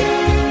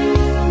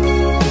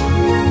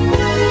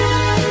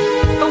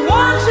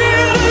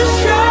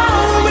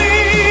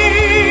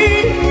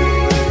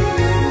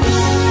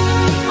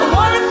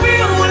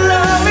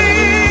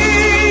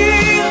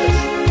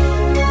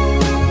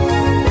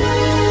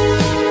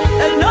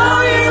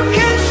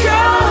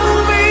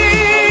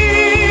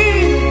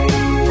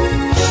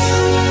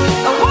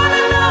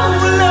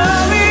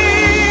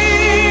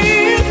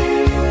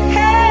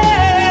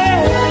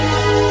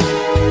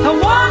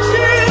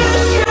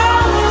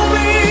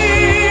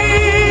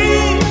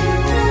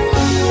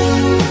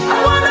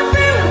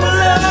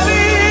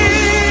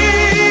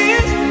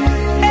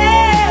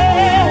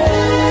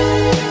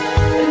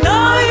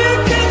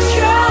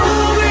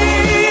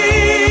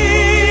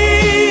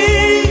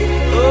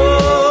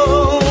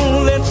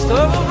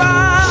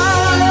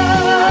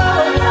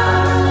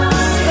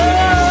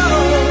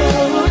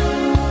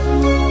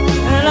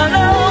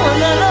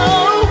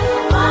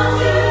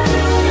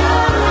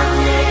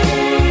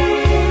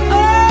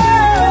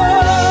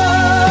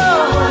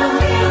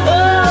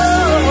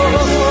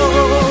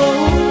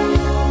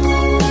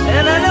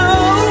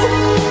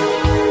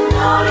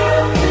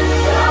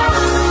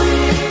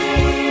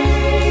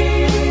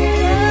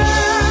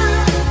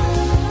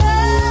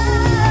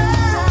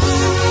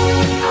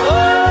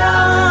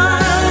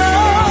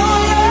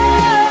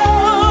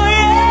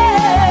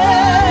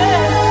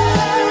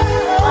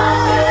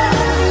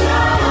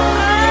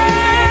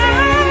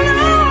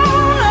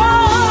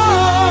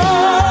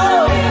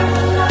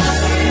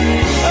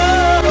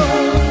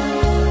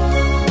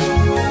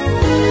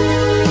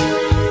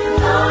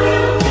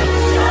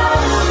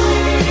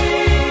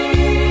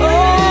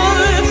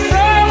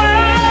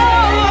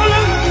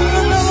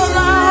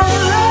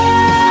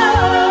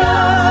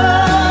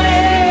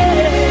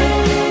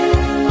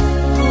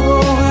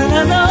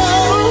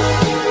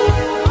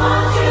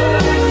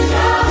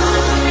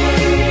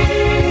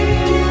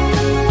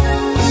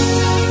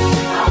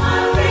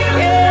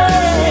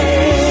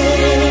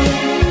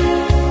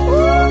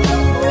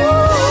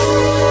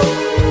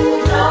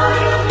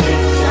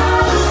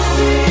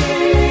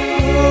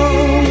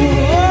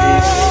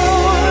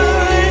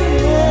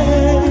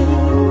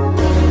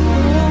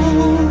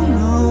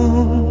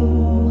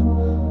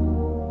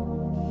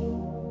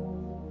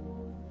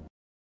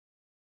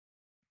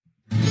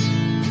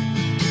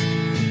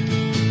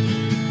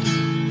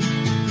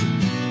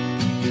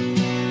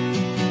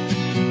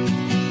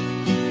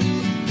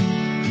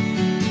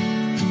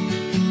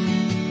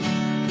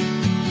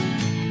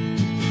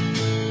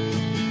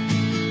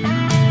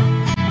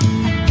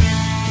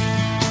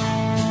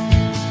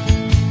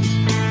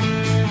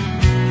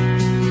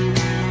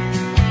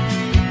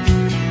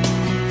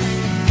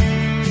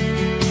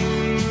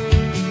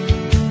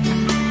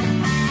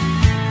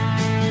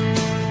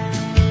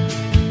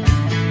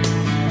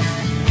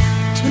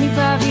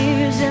 25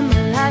 years and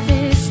my life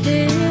is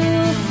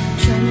still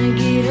trying to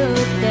get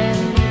up that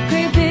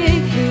great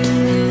big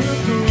hill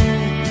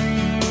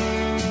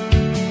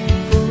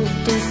for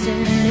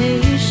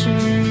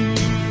destination.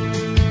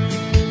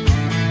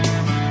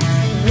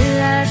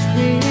 Realized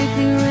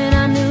quickly when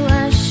I knew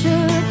I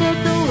should that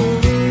the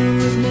world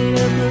was made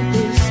up of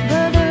this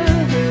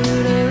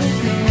brotherhood of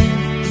man,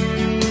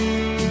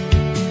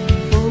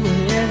 for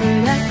whatever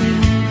that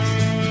means.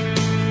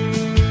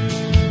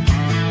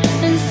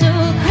 And so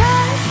I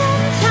cry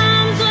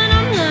sometimes when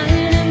I'm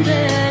lying in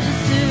bed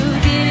just to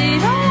get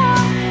it all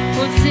out,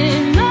 what's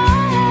in my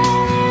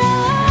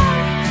head.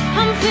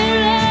 I'm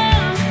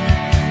feeling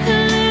a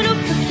little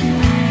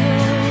peculiar.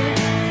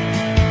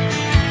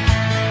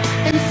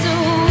 And so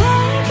I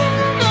wake in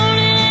the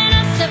morning and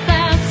I step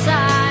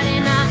outside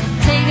and I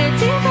take a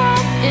deep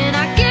breath and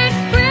I get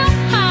real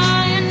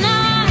high and I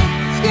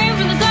scream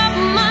from the top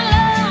of my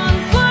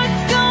lungs,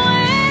 what's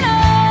going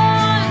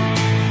on?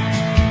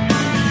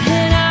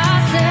 And I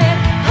said,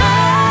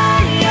 hey,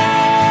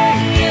 yeah,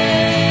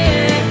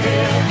 yeah,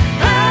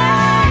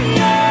 hey,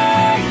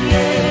 yeah,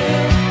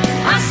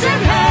 yeah. I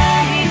said,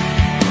 hey,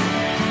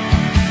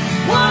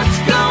 what's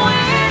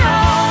going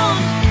on?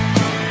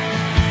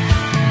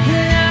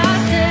 And I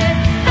said,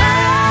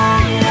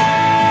 hey,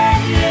 yeah,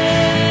 yeah,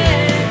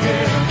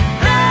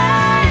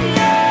 hey,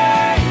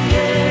 yeah,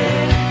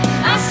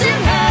 yeah. I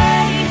said,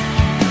 hey,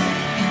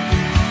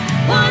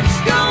 what's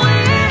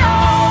going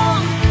on?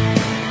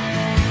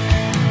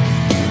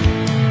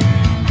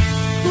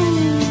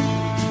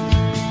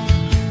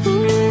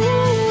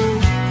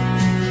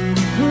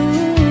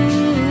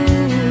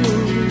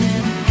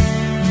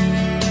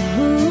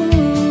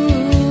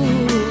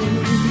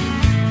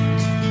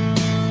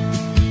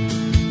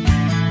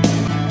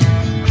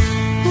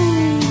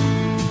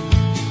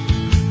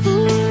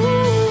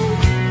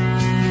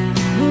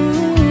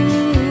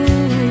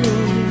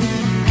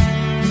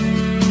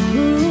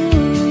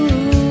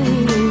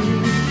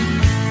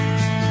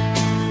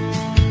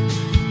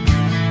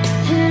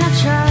 And I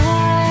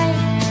tried,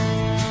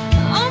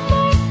 oh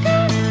my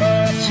God, to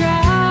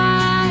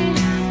try.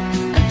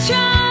 I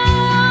try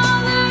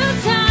all the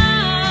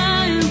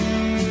time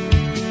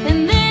in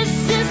this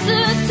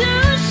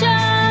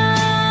institution,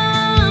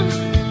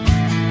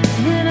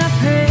 and I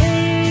pray,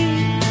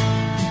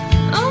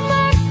 oh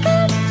my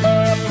God, to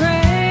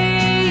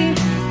pray.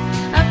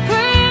 I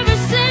pray every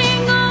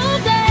single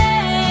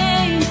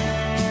day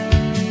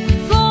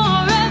for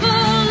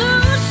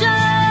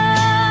revolution.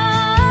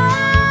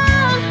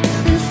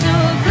 And so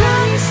I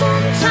cry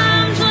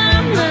sometimes when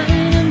I'm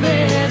lying in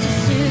bed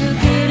just to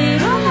get it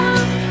all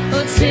out,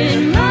 what's in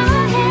my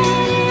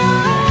head,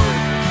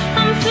 yeah.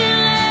 I'm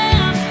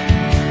feeling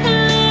a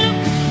little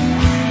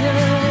peculiar.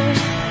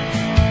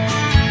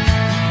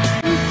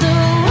 And so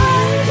I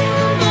wake in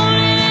the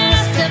morning and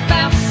I step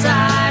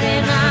outside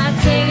and I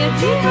take a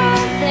deep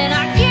breath and I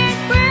get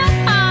real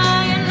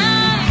high and I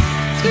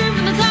scream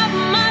from the top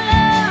of my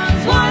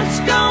lungs, what's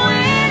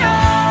going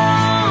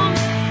on?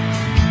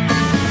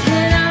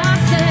 And I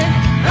said,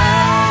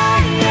 hey,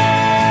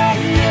 yeah,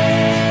 yeah,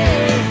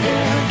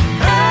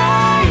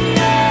 hey,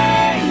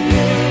 yeah,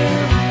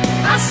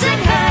 yeah. I said,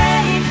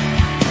 hey,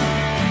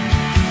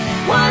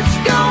 what's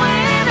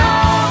going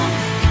on?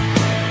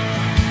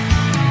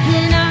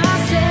 And I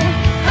said,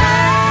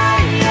 hey,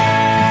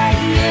 yeah,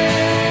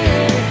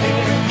 yeah,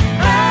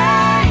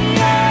 hey,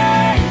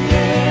 yeah,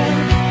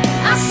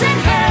 yeah. I said,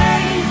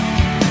 hey,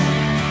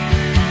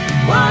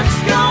 what's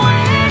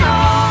going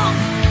on?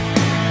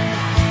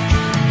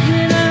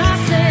 And I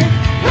said,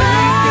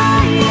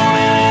 hey,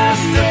 yeah,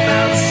 Step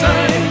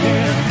outside,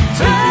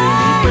 take a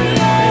deep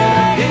breath, and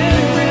I get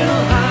real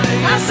high.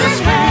 I said,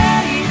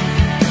 hey,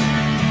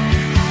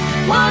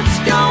 what's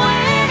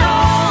going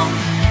on?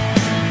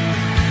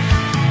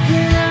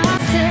 And I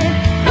said,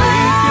 hey,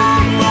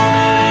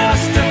 I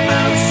step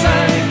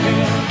outside,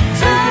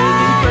 take a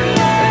deep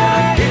breath, and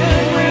I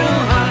get real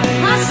high.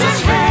 I said,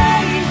 hey,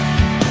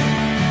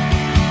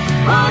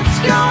 what's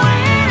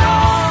going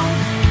on?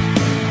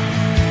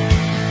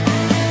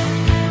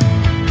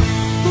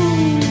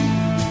 Ooh.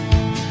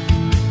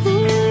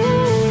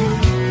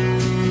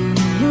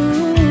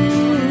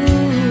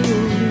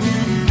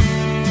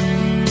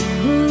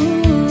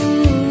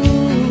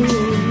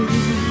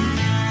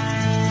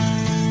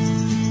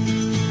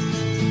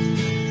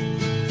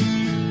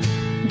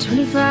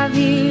 25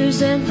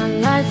 years and my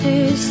life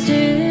is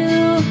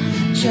still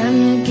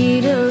trying to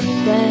get up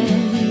that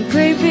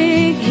great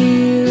big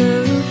hill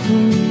of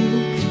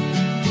hope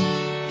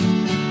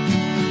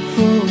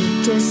for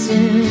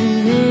destination.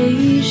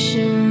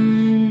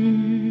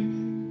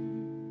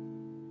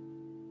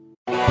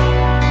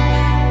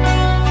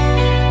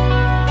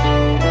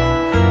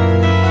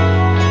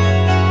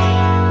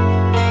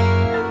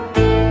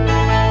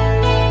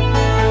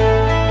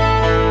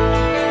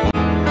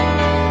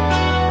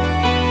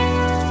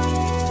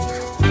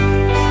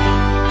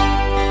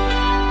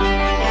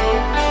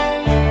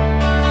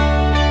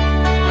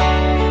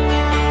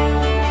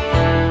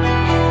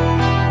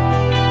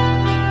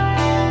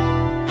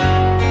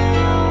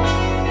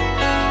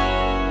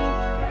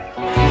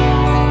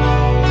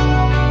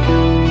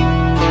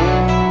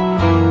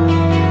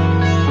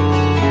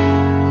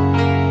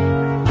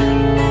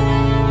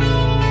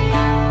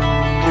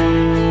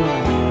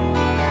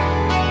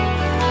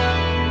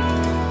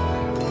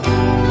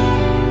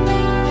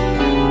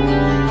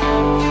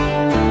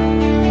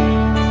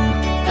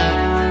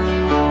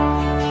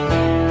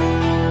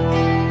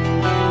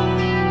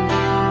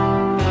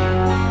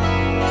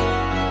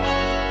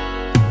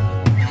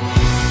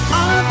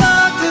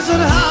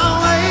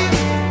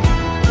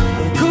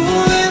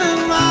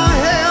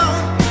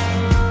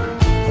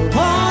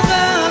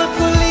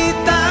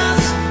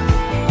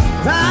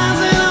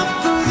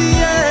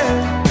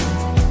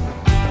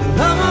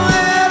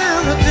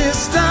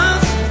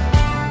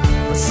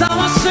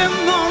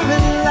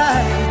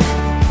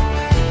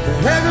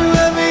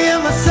 Everywhere me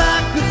and my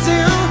side could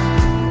do,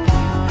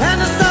 and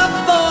I stopped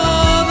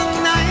for the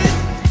night.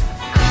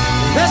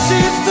 There she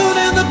stood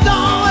in the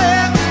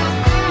doorway,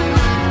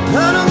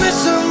 heard a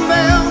mission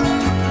bell,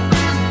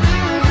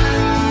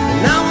 and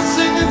now I'm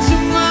singing to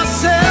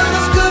myself,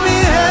 this could be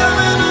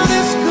heaven or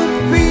this could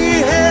be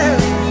hell.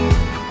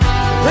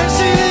 Then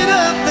she lit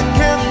up the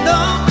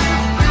candle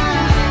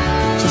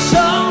to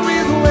show me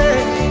the way.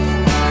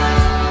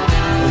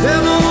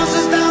 There were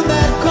voices down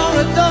that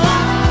corridor.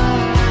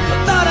 I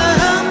thought I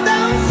heard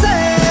them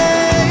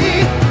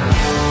say,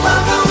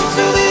 welcome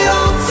to the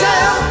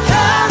Hotel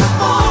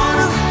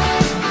California.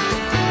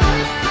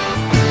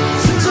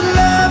 Such a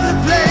lovely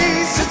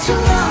place, such a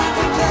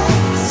lovely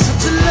place,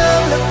 such a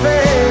lovely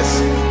face.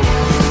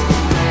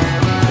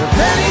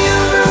 Plenty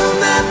of room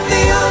at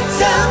the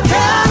Hotel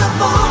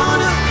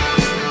California.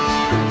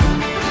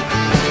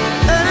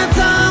 Any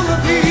time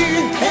of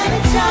year,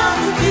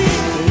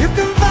 you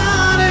can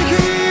find a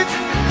heat.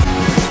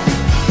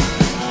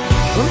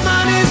 Her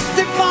mind is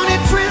stiff on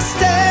it,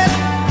 twisted.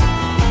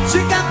 She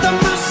got the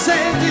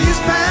Mercedes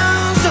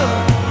Benz.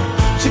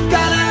 She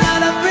got a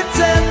lot of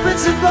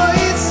pretty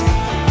boys.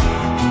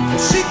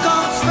 She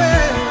goes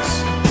first.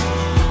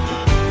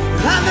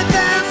 And the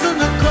dance in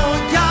the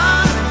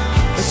courtyard,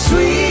 a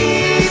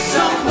sweet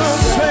summer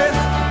sweat.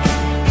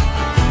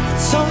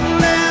 Some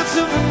dance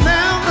to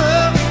remember,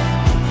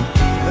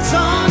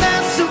 some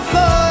dance to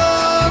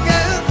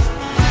forget.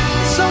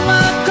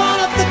 Someone call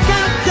up the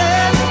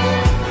captain,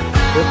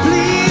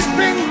 please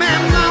bring me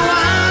my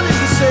wine. And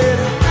he said,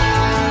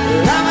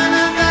 having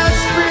a nice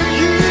spring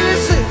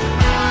years,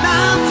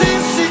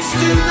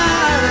 1969.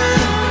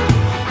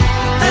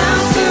 And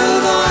still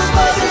those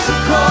buzzes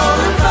are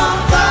calling from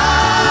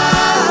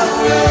far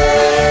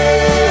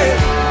away.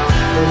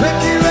 They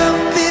wake you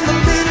up in the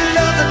middle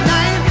of the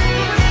night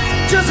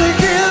just to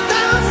hear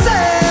them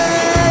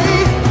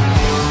say,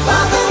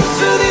 welcome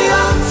to the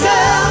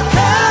Hotel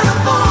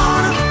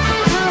California.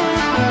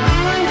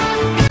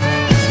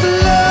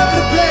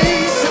 Lovely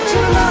place, such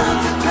a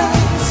lovely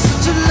place,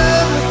 such a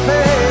lovely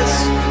place.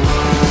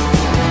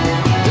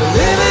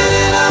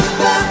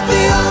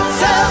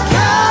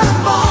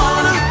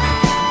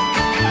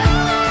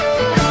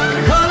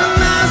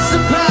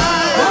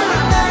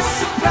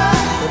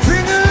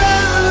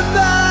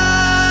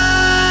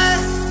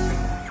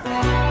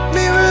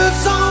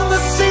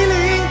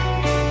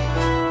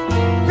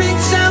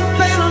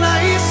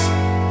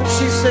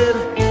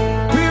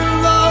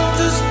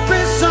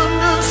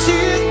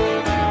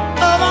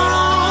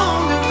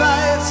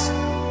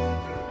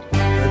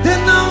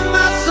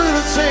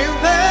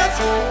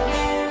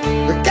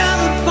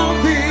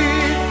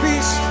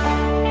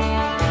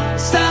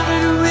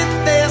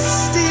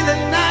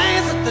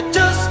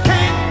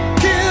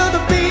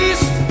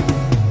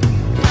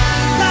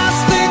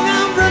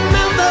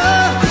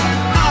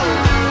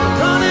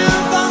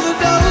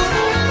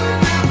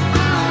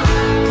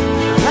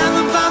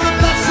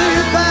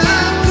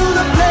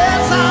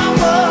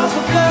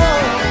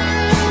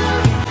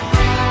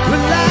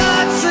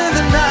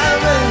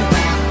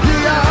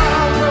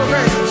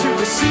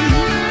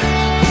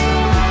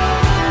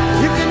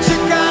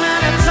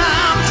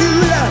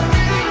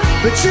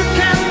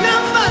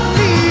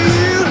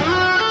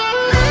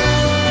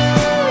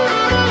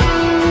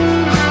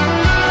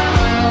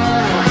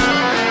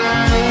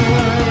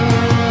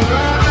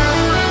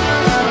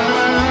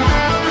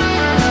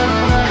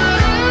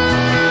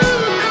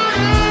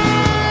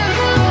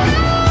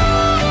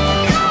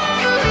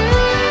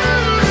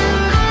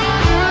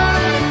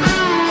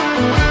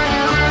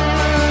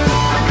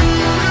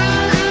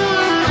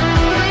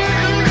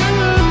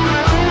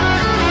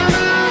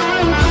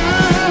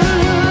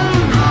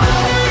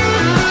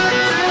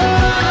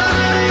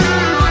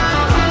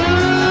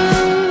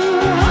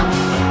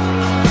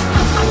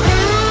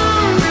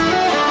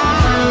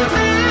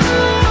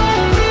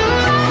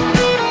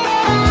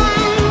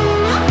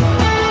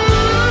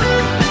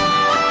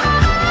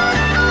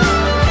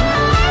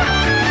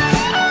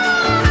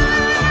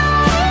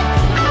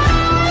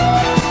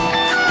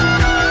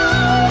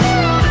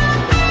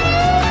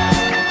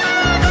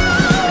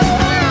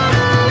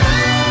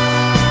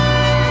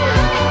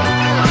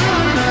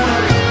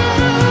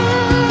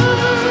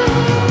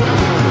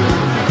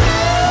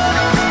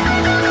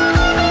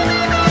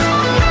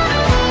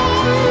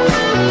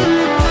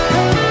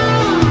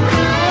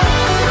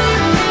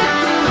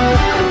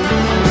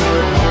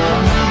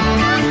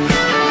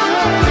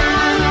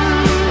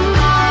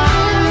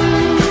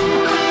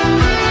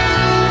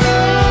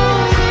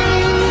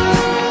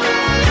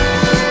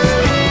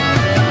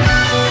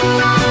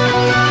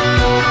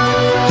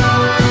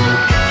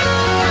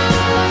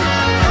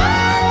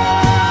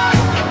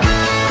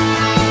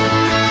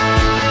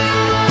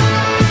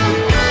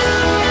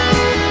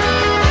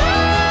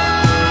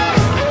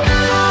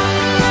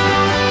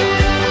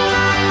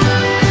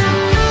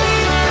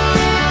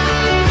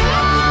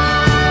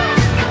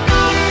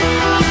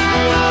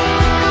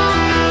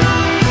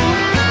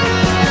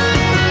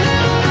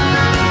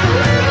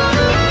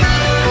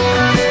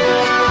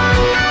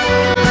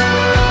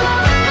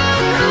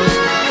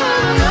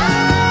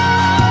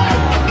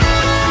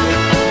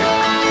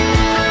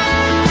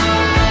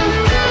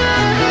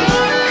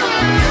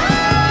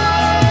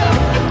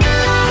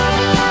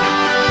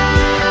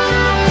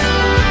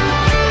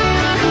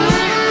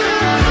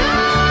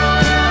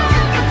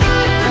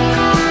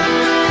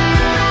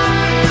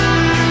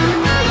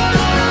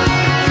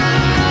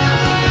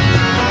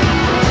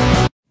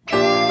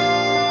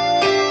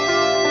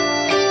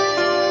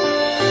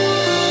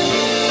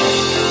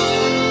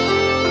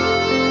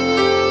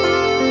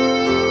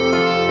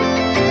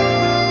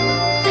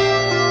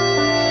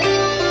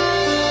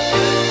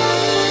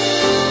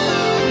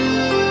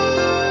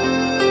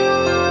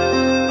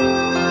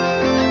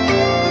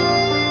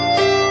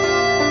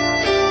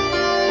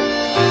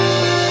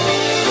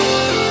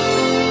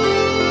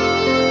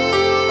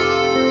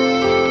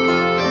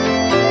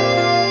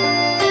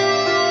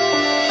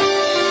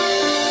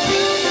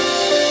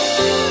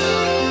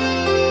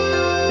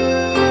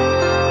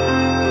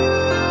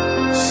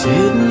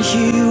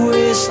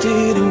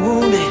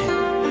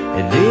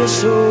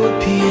 this old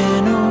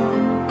piano,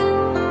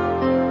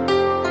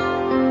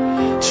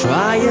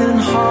 trying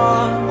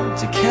hard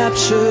to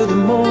capture the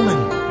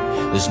moment.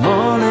 This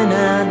morning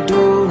I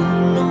don't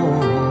know,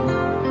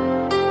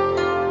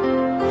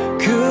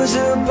 'cause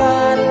a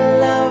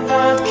bottle of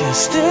vodka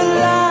still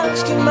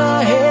lodged in my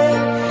head.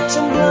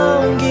 Some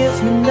blonde gives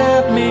me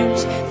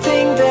nightmares,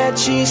 think that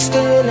she's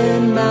still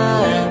in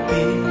my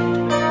bed.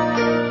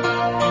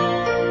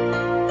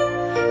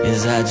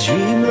 As I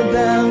dream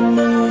about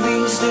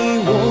movies they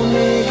won't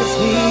make of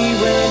me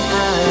when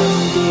I'm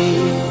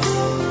dead.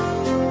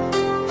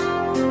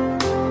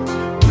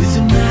 With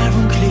an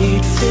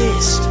ironclad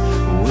fist,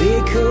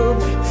 wake up,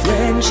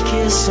 French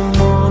kiss some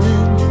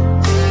morning.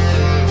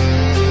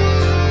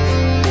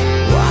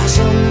 While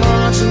some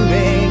marching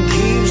band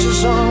keeps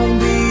us on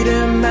beat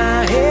in my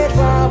head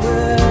while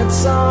we're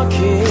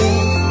talking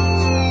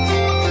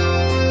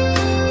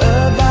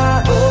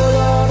about all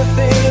of the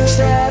things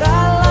that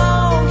I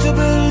long to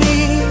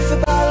believe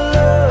about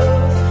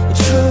love, the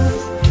truth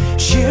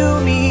you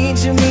mean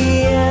to me,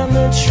 and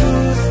the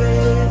truth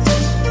is,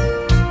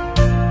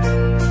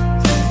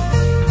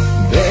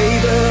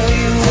 baby,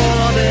 you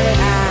all that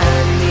I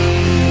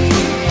need.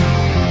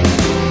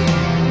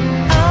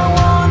 I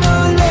wanna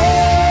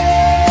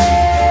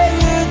lay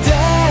you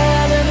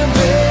down in a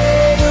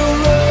bed of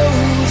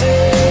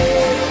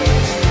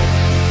roses.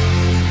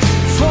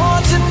 For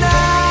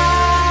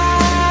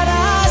tonight I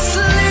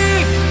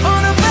sleep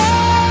on a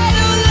bed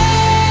of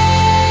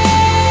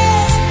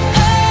lace.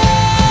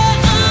 Oh,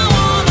 I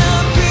wanna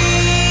be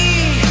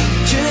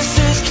just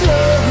as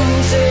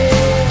close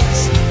as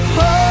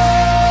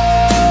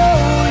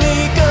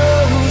Holy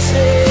Ghost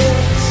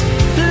is.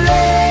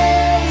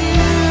 Lay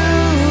you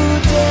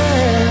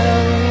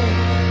down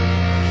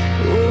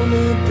on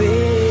a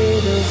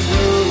bed of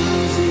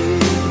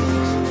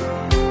roses.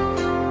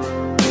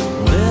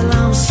 Well,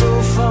 I'm so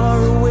far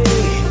away,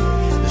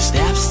 the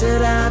steps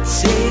that I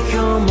take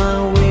on my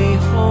way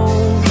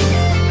home,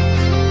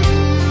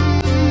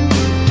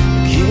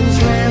 kings,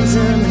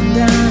 ransom, and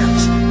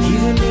dimes,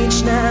 even each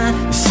night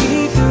I see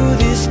through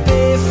this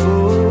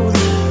barefoot.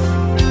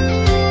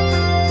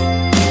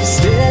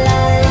 Still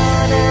I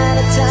run out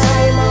of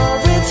time, or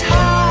it's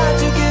hard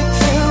to get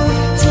through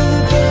to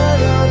the girl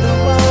on the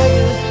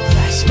wire.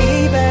 Flash me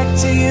back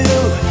to you,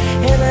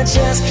 and I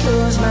just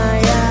close my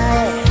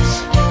eyes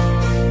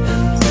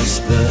and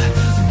whisper,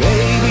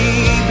 baby,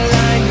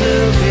 blind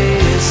love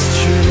is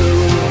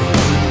true.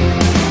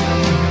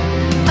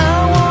 I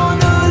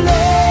wanna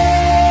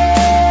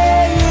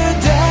lay you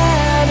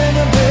down in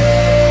a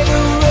bed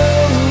of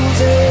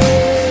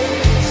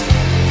roses.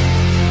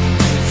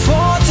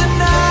 For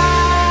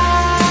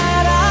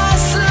tonight I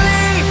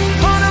sleep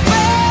on a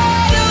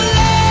bed of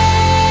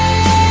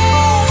lace.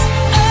 Oh,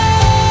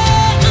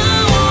 I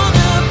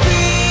wanna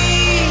be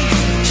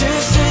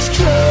just as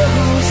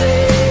close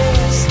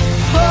as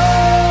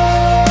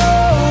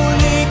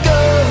Holy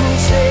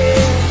Ghost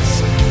is.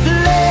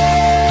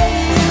 Lay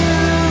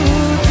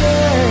you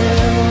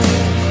down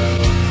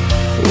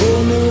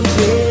on a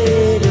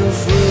bed of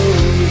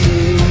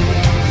roses.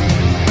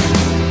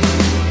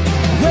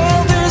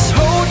 Well, this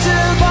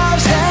hotel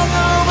bar's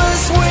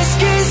hangovers,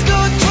 whiskey's go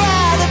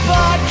dry. The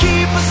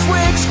barkeeper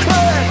swigs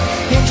clerk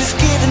and just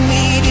giving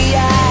me the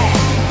eye.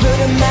 But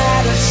I'm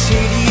out of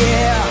city,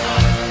 yeah.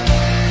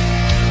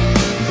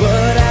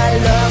 But I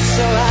love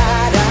so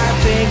hard, I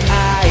think I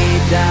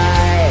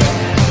die.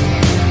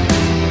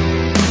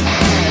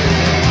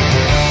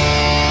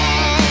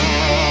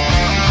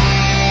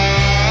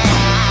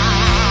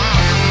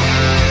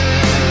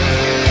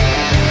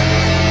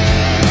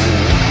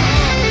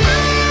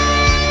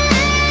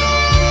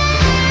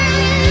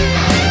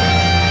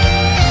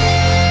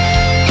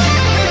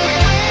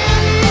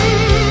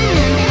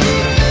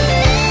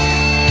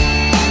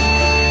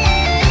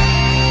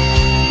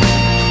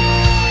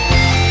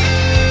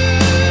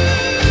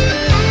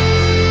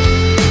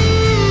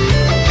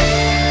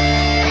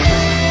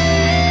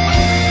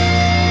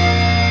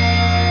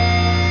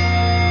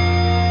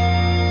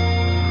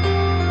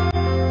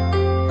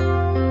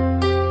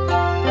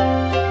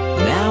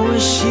 Now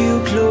as you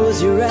close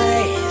your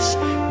eyes,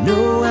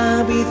 know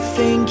I'll be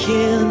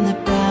thinking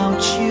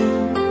about you.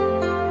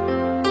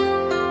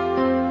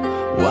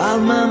 While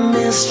my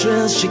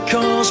mistress, she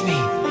calls me,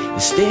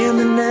 and stand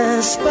in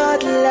the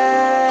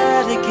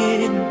spotlight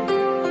again.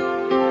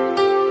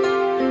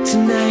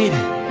 Tonight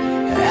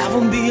I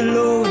won't be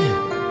alone.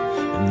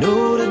 I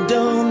know that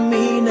don't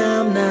mean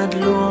I'm not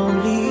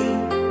lonely.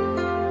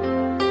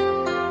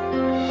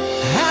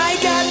 I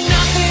got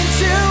nothing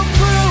to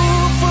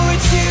prove, for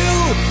it's you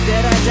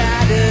that I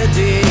died to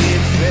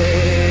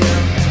defend.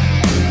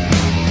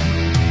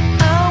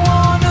 I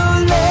wanna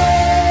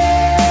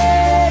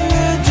lay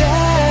you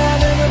down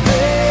in a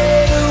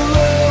bed of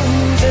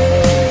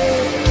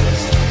roses.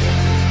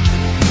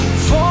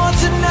 For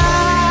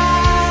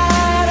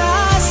tonight I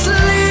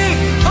sleep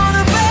on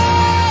a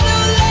bed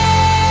of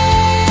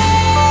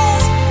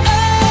lace.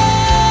 Oh,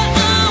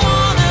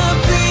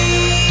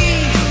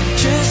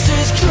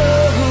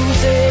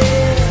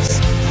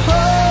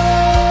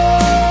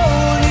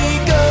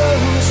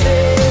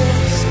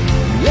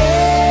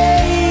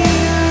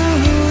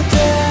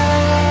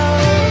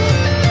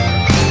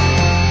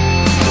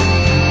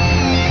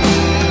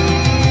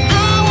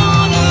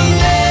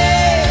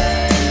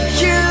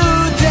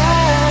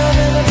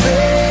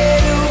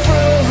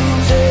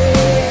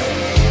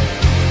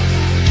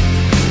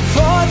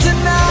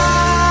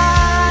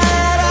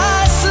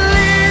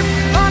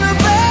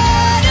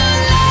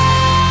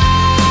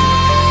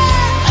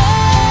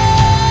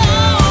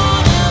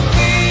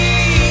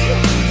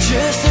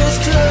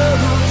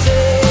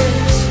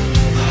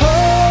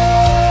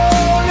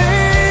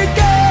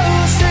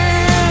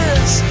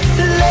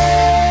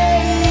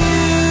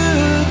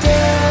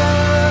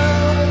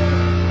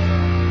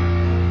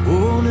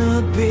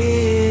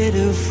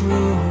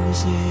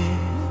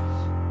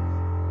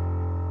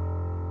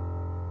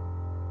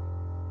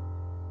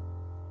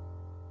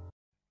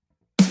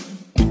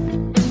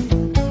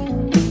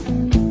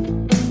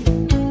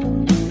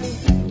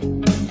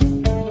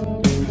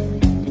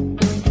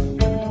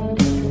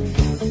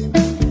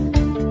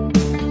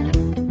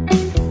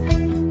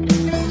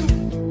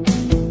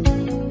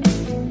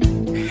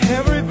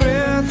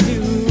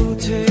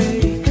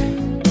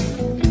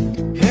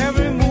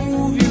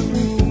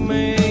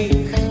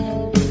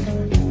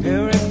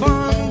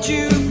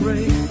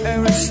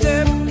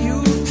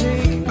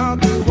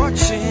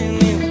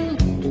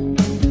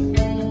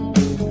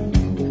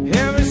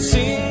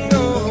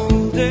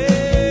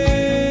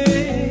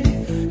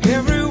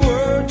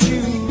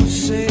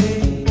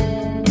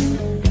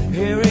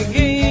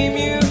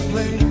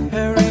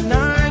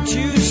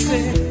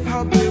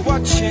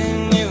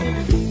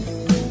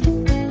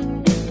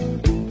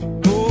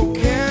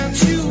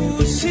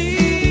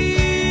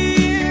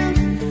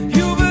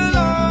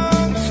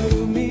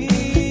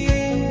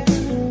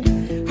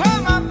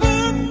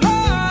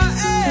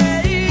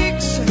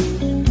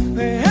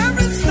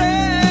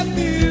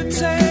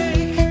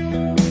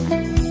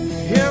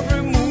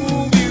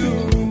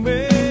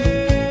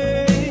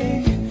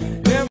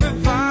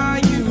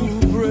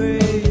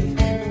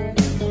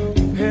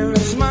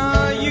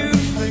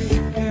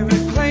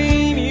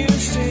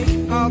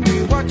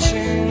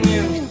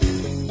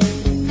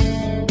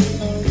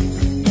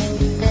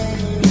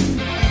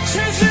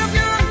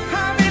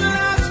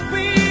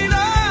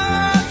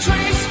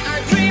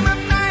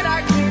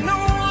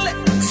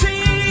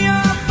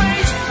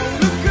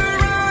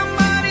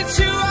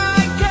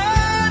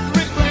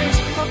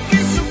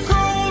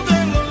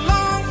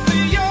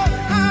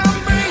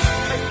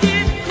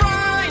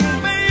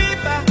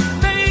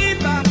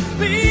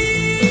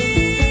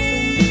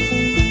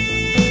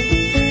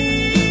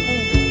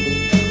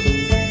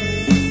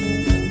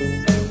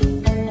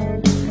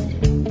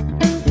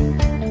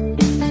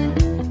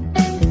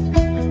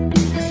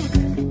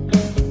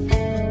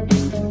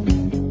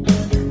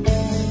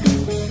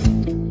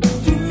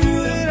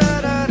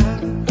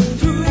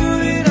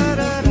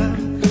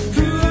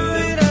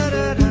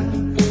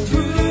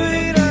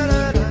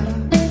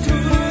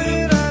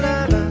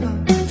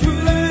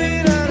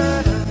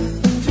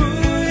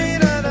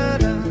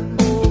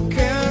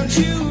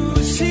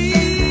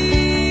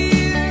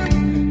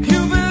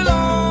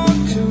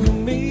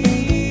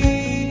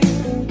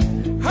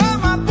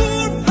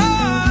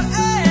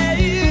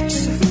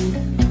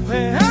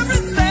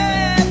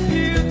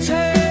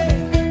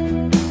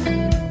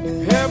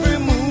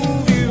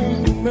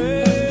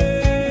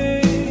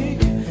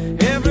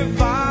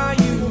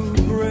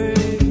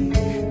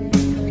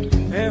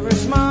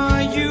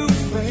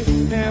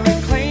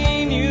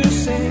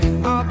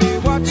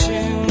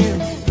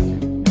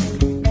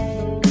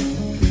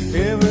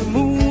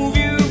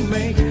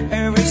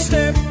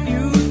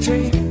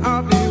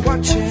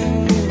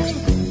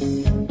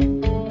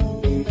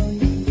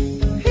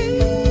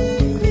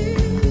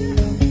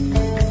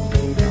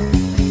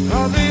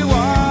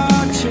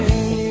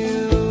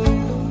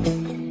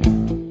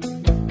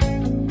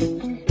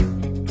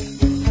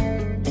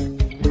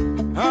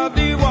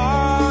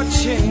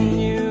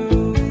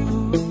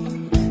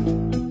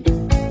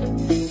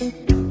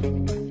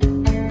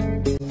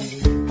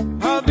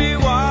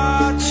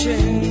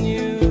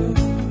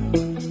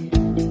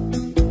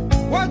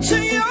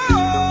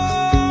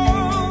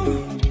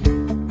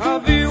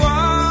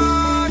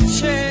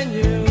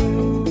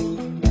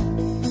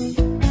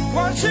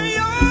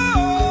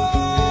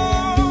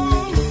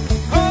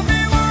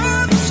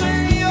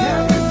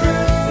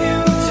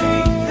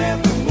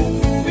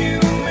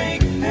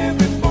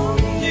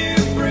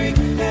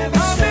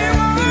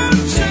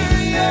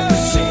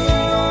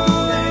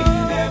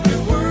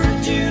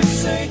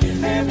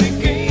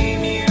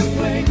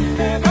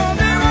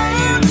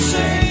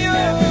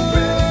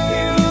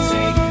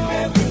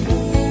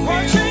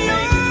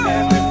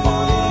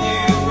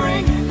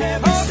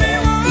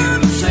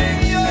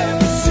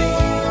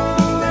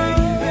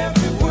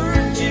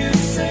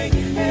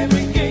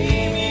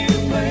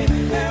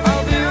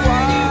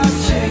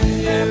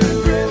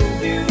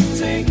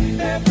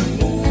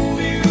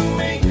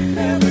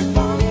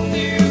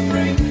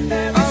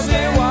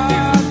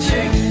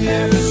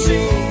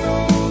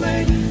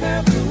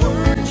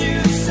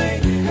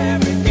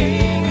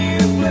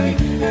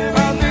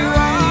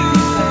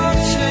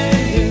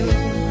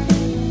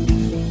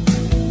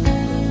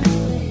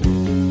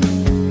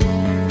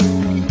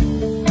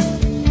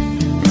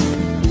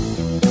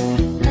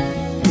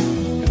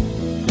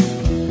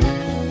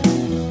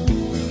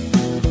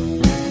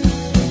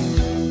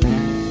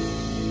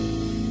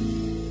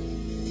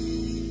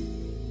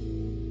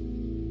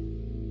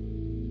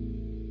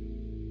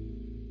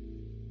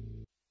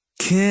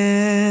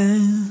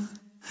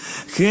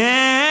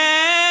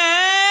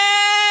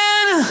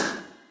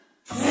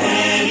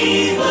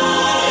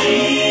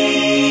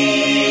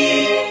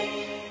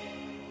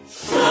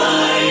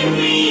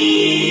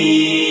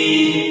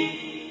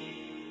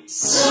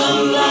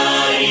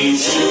 Somebody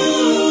to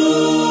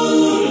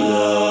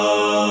love.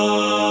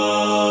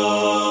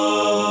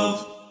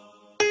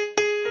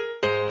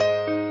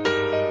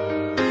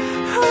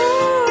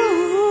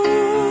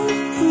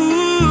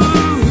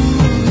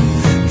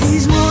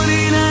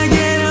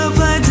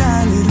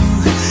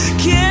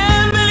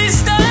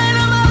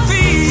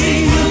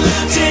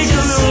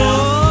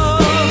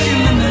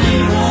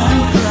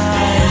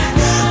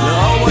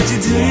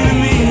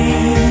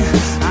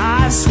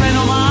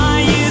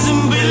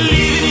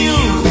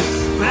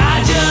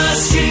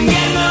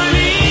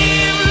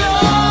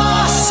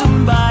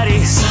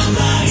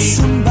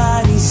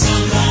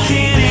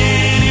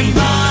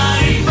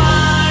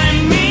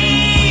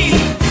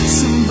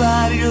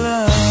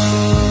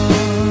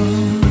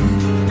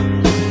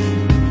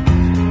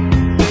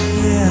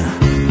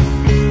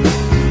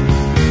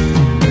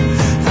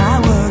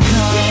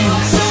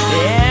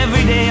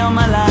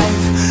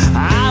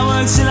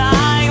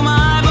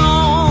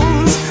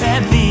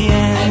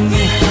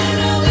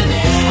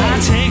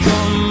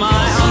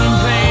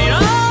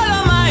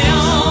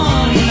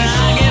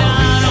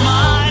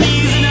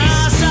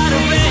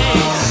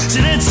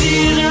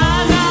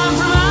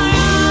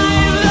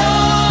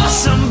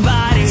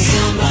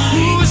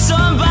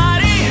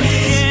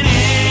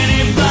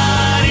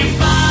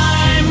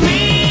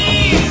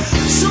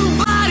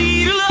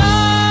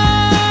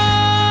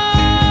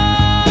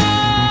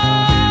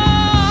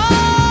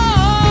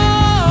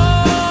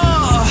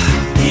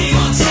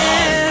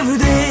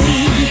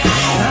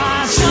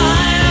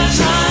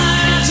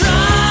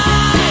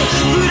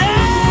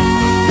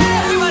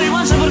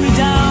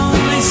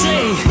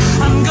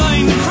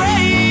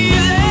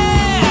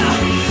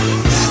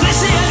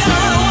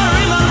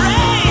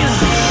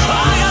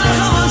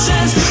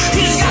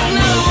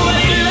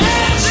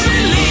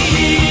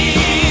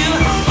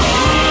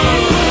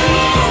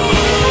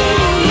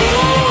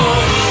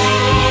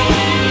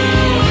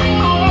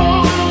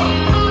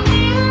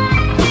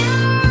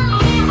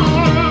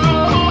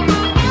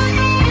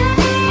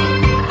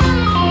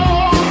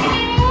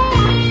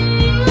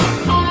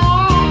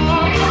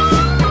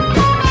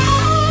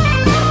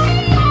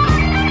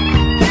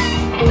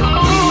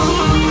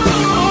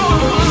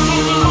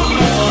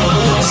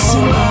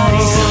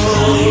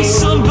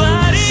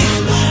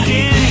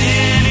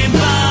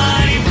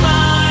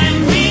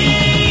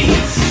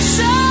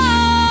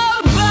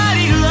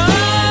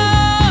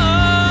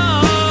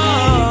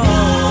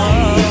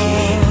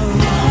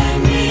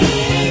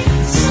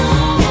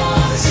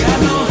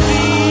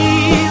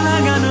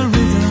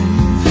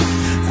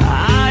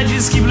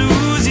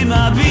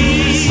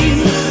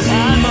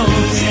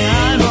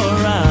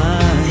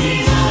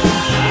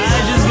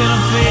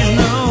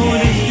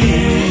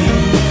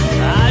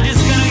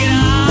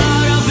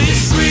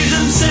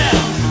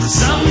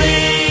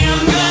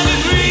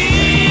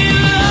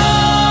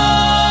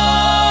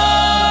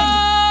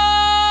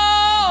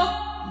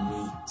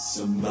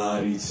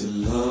 to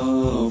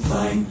love.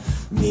 Find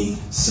me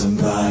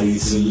somebody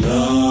to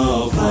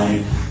love.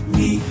 Find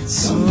me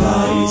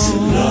somebody to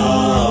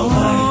love.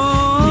 Find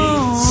me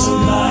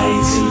somebody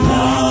to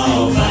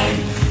love. Find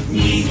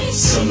me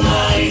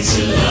somebody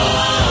to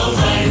love.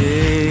 Find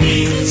me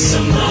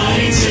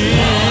somebody to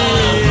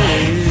love.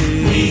 Find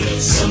me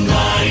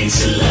somebody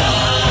to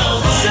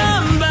love.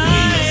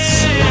 Somebody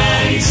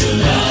to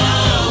love.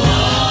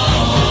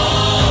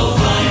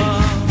 Find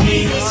me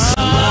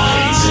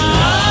somebody to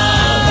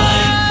love.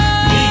 Find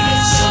me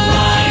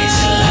somebody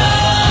to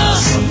love.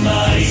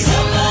 Somebody,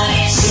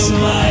 somebody,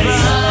 somebody,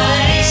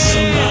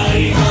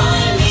 somebody,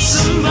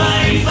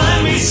 somebody,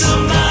 find me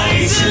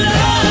somebody to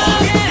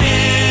love.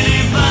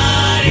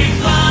 Anybody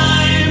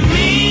find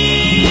me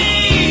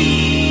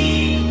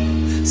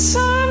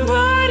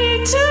somebody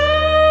to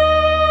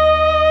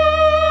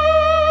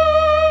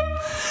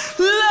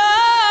love.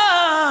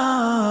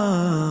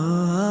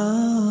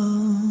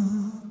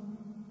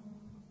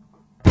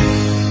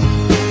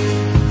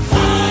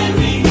 Find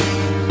me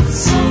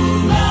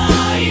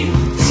somebody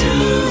to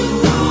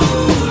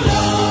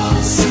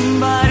love.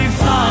 Somebody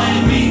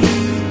find me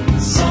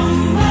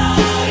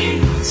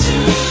somebody to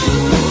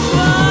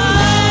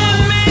find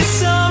me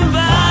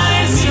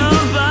somebody,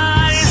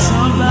 somebody,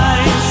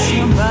 somebody,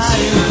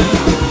 somebody.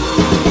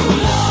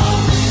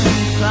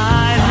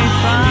 Find me,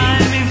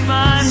 find me,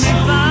 find me,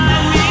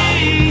 find me.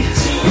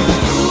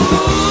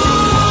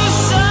 Ooh,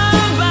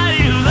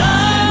 somebody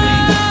love.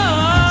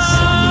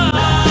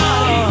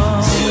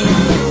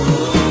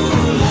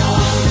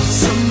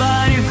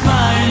 Somebody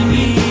find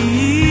me.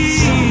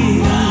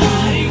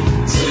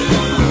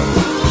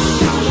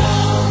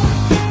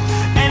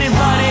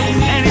 Anybody,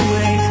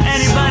 anyway,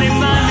 anybody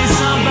find me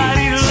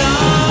somebody to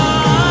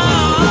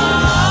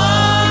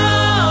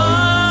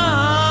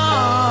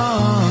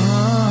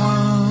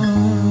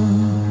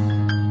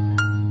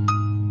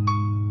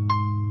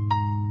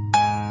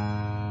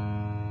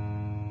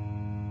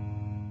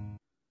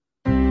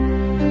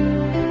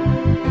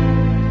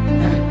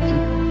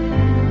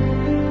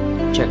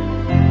Check.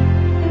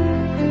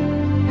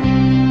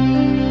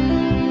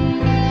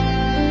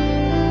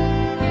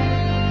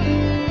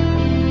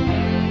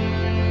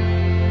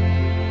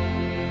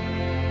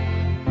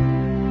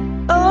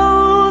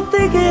 Oh,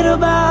 thinking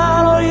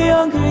about our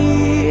younger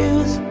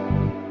years,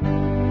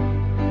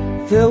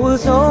 there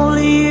was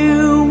only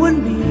you and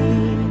me.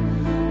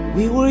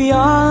 We were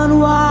young,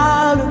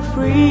 wild and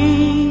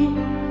free.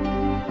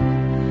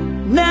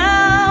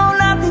 Now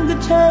nothing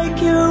could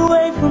take you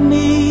away from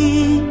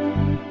me.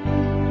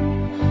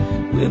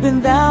 We've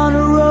been down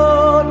the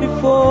road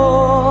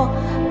before,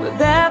 but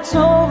that's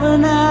over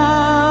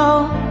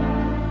now.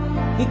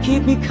 You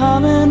keep me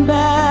coming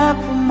back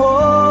for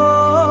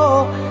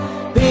more.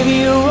 Baby,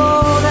 you're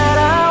all that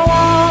I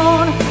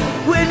want.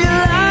 When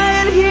you're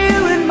lying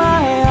here in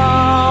my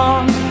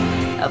arms,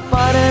 I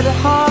find it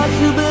hard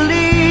to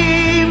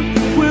believe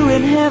we're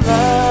in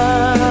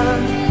heaven.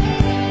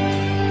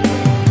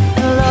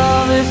 And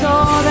love is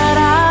all that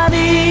I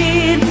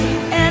need,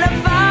 and I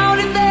found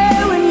it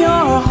there in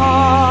your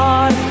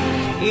heart.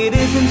 It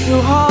isn't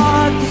too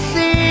hard to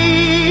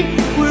see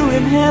we're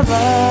in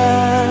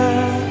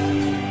heaven.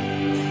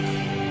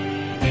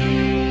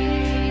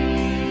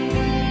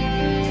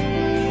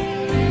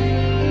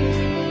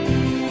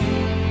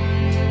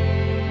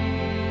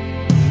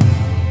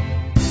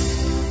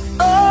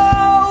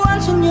 Oh,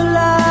 once in your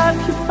life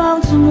you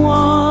found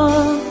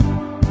someone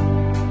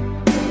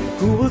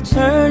who will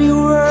turn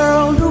your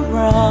world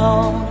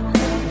around,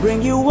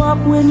 bring you up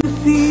when you're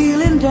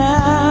feeling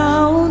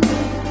down.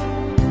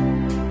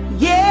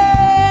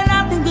 Yeah,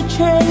 nothing could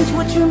change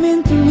what you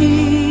mean to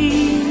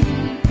me.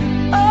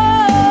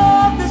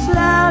 Oh, this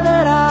lie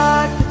that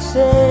I could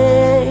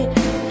say,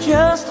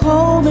 just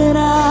hold me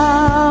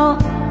now,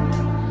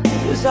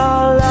 'cause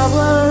our love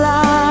will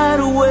light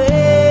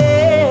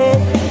away.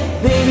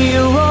 Baby,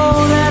 you're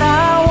all that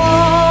I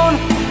want.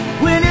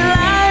 When you're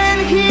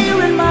lying here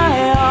in my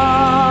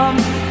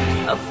arms,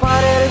 I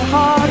find it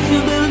hard to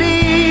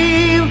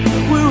believe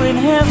we're in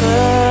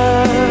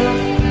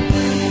heaven.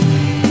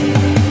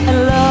 And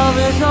love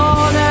is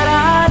all that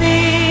I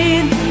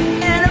need,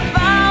 and I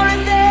found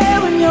it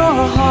there in your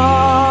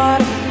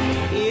heart.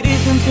 It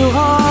isn't too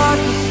hard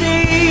to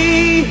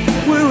see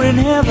we're in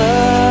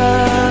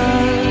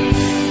heaven.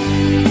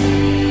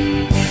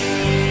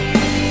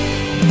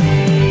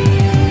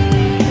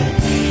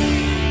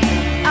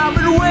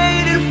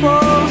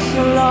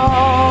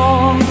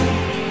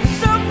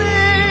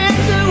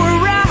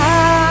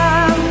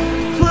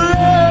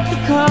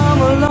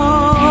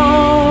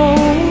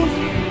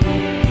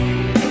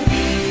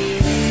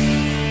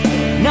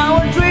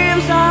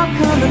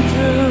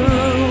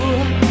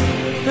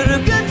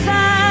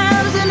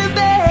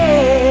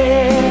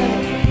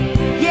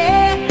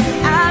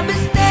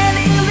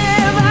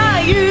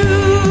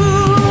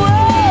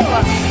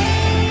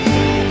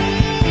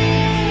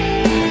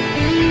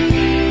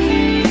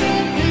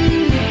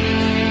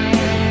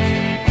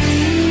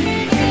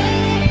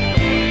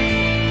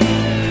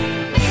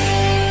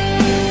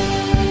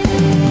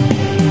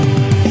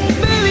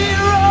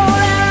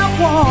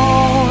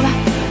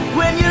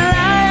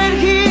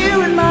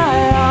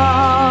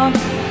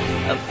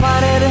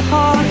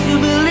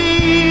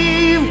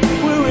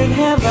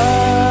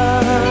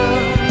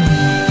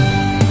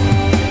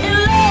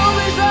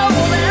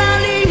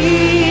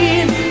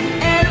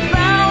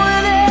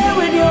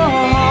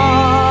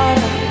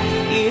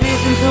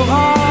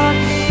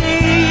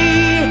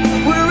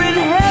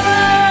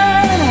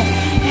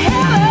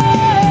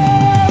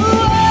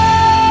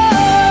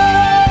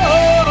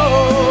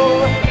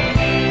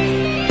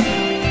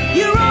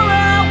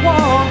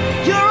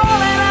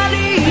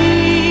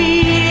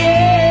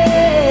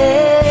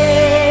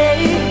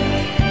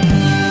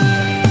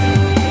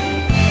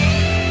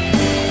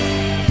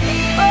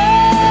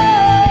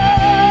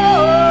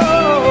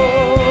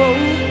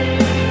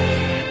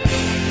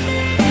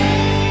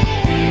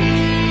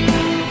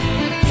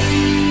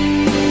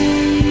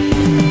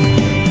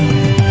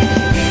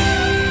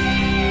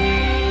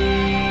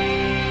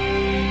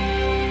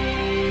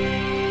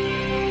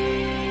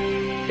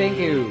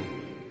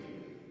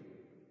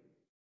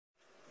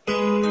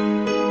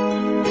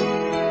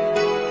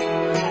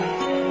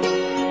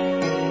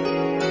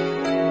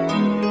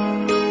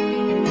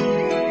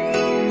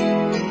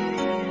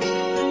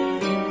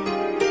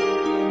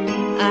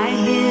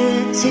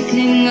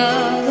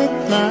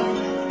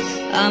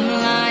 I'm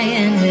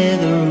lying here,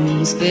 the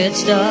room's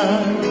pitch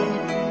dark.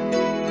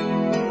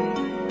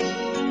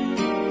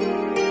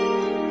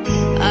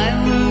 I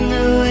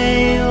wonder where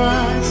you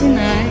are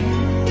tonight.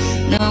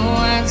 No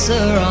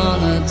answer on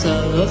the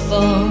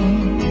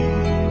telephone,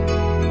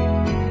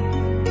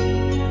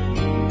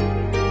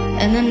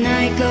 and the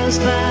night goes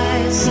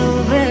by so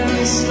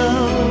very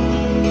slow.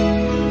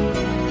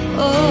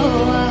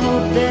 Oh, I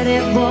hope that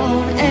it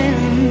won't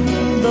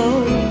end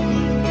though,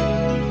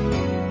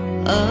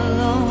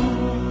 alone.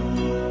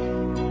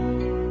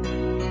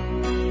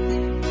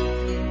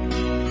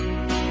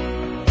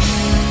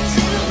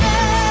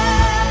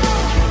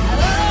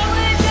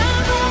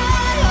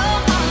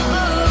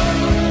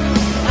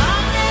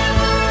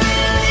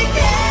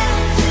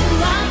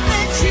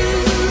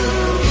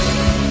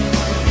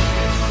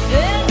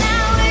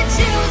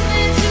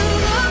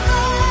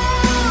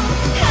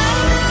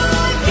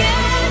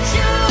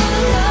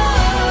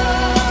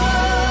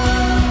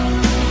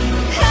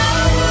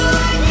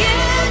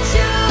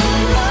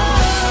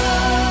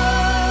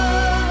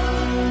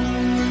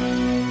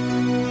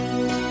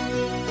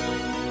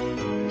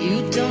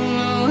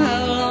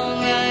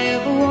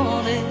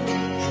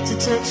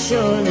 Touch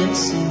your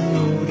lips and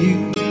hold you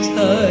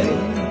tight.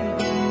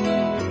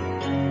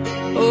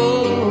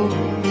 Oh,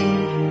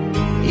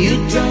 you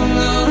don't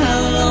know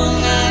how long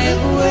I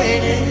have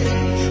waited,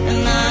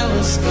 and I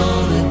was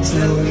gonna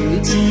tell you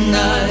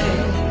tonight,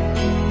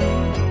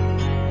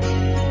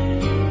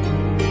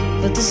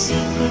 but the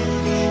secret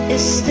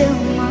is still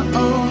my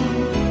own,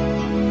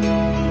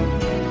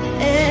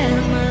 and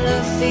my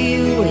love for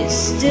you is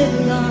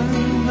still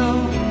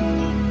unknown,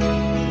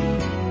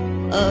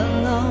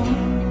 alone.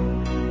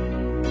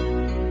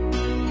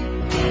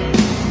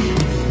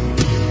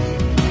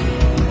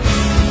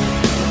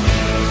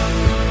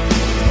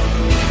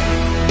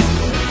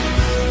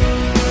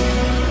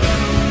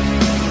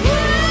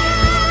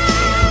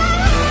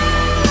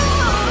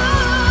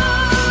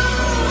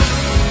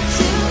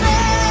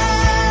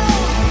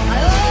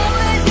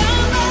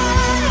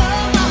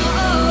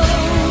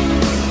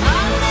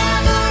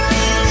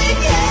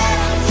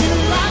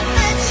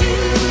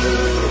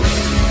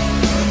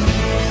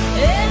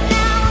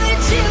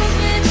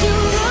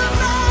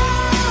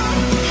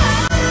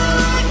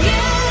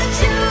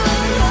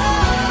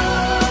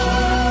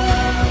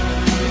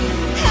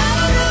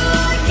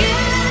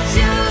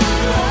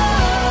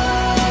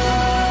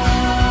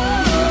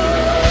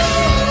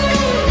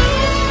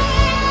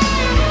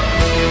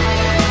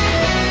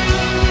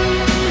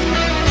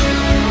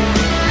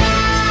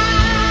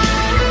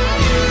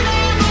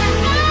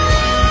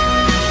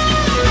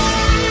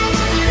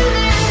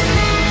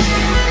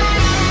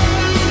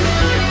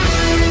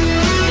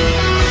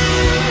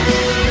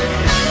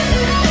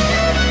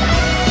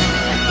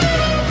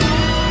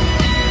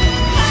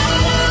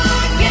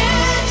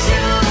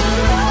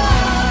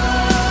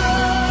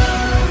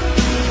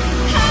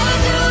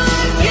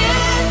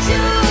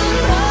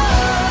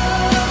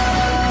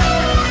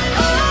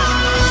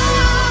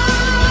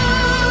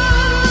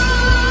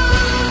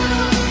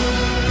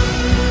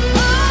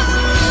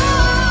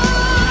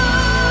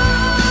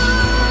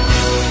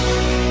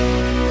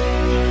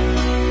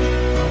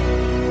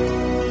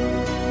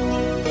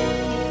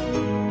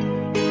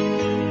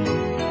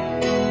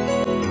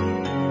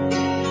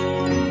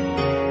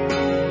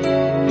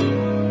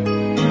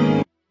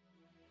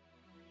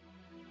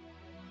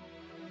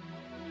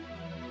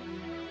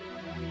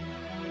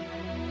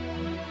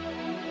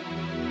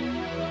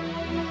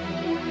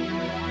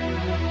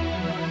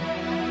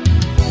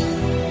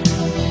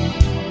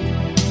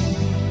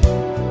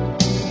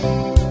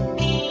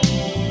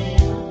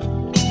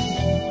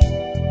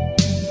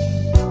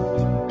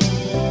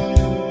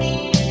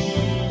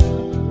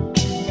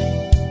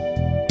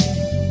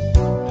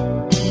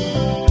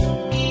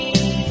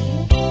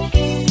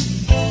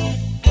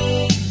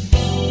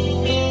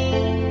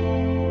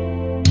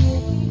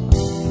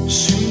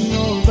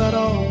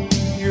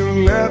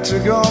 To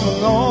go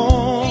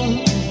alone,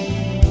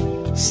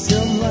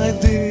 still like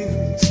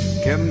this,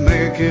 can't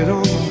make it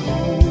on my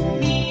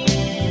own.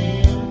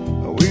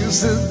 I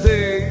wish that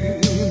day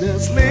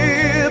that's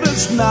late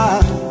as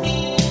night,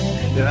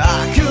 that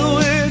I could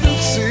wait to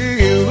see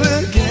you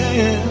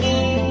again.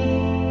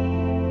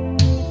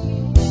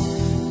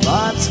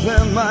 I'd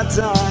spend my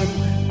time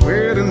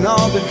waiting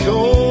on the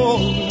call.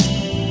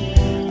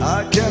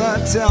 I cannot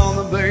tell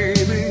the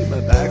baby my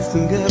back's to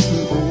get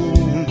me home.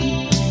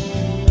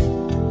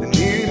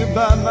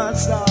 By my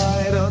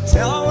side, I'll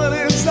tell her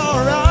it's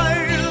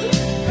alright,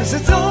 'cause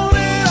it's all